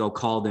people feel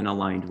called and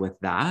aligned with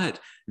that,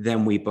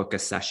 then we book a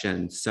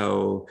session.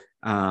 So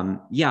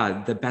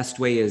yeah, the best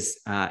way is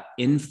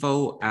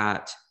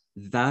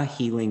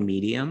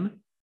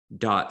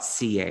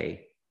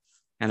info@thehealingmedium.ca.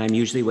 And I'm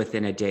usually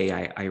within a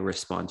day, I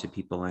respond to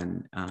people,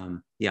 and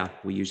yeah,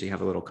 we usually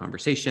have a little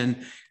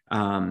conversation.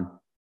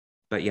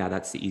 But yeah,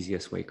 that's the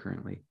easiest way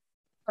currently.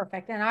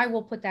 Perfect. And I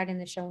will put that in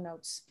the show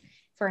notes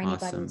for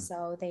anybody. Awesome.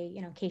 So they,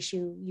 you know, in case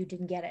you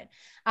didn't get it.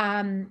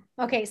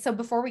 Okay. So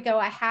before we go,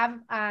 I have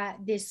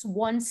this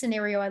one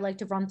scenario I'd like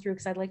to run through,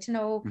 because I'd like to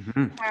know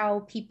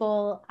how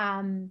people,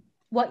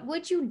 what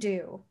would you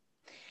do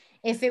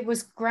if it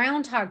was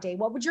Groundhog Day?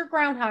 What would your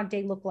Groundhog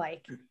Day look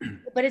like?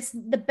 But it's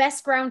the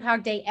best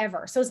Groundhog Day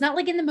ever. So it's not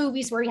like in the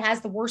movies where he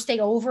has the worst day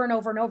over and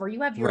over and over.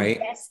 You have your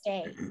best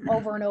day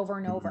over and over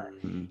and over.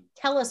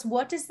 Tell us,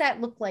 what does that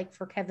look like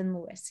for Kevin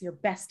Lewis? Your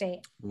best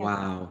day ever.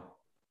 Wow.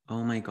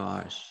 Oh my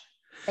gosh.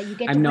 That you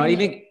get I'm not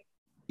even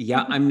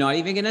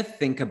going to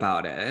think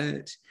about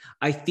it.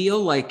 I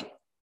feel like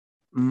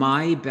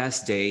my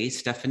best day,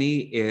 Stephanie,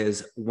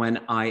 is when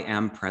I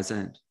am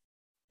present.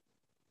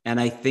 And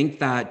I think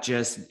that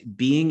just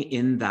being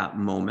in that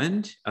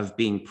moment of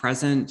being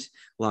present,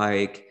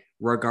 like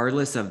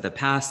regardless of the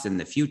past and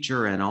the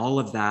future and all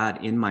of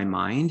that in my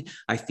mind,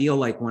 I feel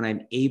like when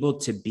I'm able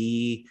to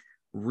be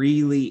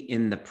really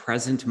in the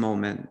present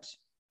moment,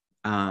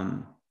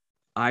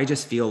 I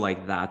just feel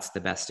like that's the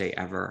best day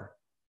ever.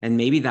 And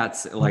maybe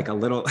that's like a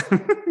little,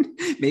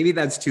 maybe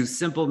that's too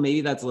simple.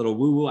 Maybe that's a little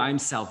woo-woo. I'm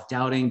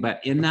self-doubting, but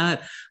in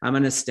that, I'm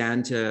going to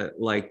stand to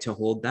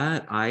hold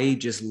that. I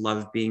just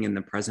love being in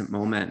the present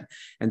moment.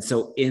 And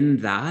so in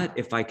that,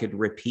 if I could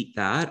repeat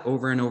that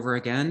over and over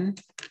again,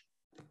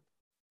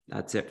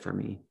 that's it for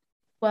me.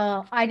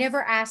 Well, I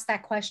never asked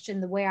that question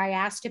the way I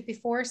asked it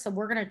before. So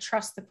we're going to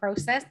trust the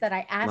process that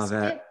I asked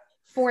it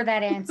for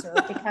that answer,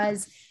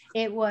 because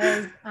it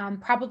was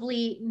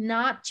probably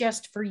not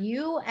just for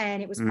you,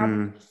 and it was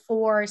probably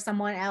for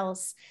someone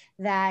else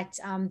that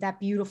that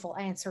beautiful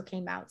answer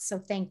came out. So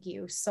thank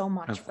you so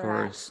much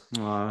for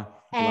that.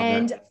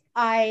 And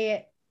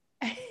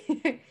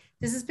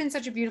this has been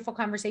such a beautiful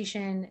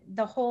conversation.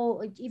 The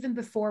whole, even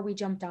before we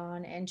jumped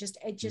on, and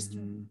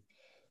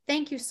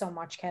thank you so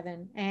much,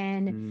 Kevin.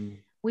 And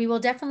we will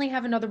definitely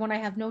have another one, I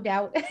have no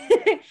doubt.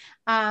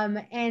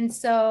 And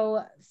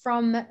so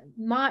from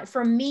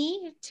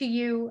me to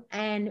you,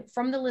 and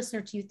from the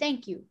listener to you,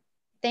 thank you.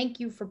 Thank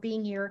you for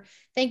being here.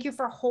 Thank you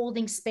for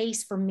holding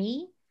space for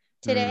me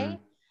today,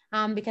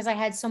 because I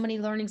had so many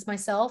learnings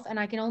myself, and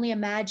I can only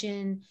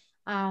imagine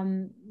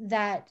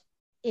that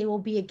it will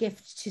be a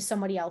gift to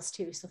somebody else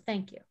too. So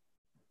thank you.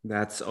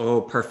 That's,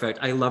 perfect.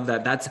 I love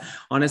that. That's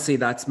honestly,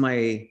 that's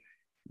the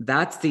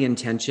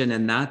intention.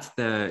 And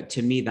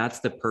to me, that's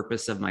the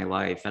purpose of my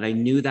life. And I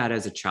knew that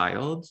as a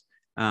child.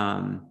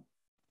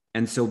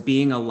 And so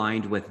being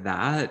aligned with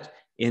that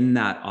in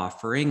that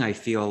offering, I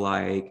feel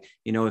like,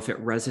 you know, if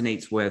it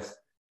resonates with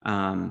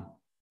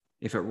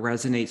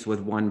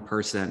one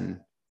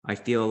person, I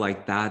feel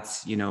like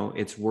that's, you know,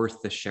 it's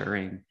worth the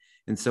sharing.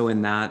 And so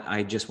in that,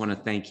 I just want to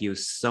thank you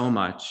so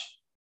much.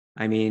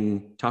 I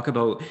mean, talk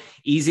about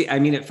easy. I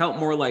mean, it felt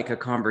more like a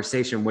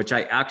conversation, which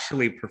I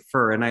actually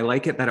prefer. And I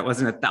like it that it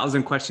wasn't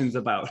 1,000 questions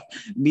about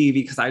me,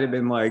 because I'd have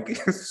been like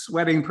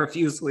sweating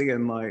profusely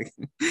and like,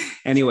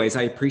 anyways,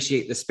 I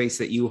appreciate the space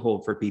that you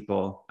hold for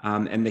people,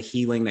 and the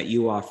healing that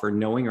you offer,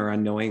 knowing or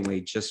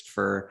unknowingly, just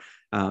for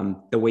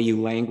the way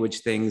you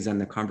language things and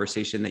the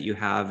conversation that you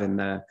have and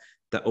the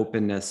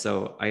openness.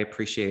 So I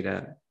appreciate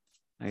it.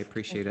 I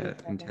appreciate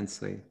it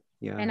intensely.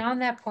 Yeah. And on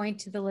that point,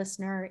 to the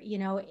listener, you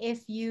know,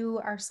 if you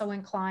are so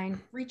inclined,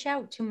 reach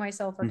out to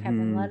myself or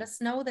Kevin. Let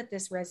us know that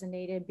this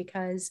resonated,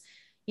 because,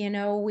 you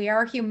know, we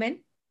are human.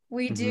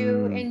 We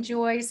do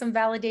enjoy some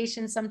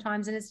validation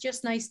sometimes. And it's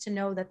just nice to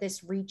know that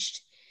this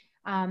reached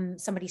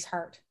somebody's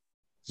heart.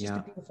 It's just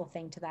a beautiful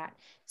thing to that.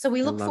 So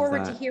we look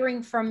forward to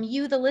hearing from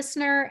you, the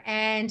listener.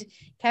 And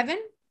Kevin,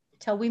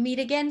 till we meet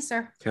again,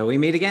 sir. Till we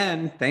meet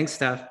again. Thanks,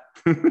 Steph.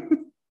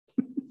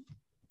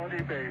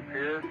 Base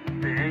here.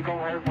 The Eagle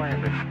has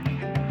landed.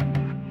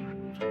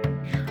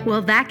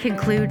 Well, that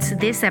concludes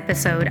this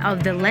episode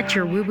of the Let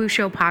Your Woo Woo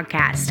Show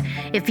podcast.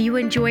 If you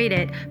enjoyed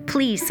it,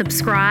 please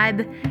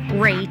subscribe,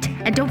 rate,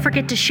 and don't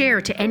forget to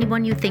share to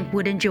anyone you think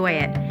would enjoy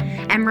it.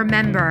 And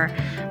remember,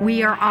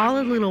 we are all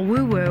a little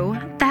woo-woo.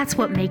 That's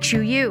what makes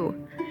you you.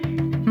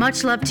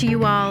 Much love to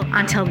you all.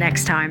 Until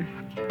next time.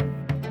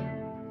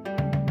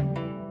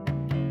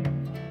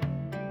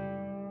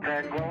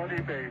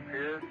 Tranquility Base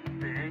here.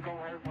 The Eagle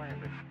has landed.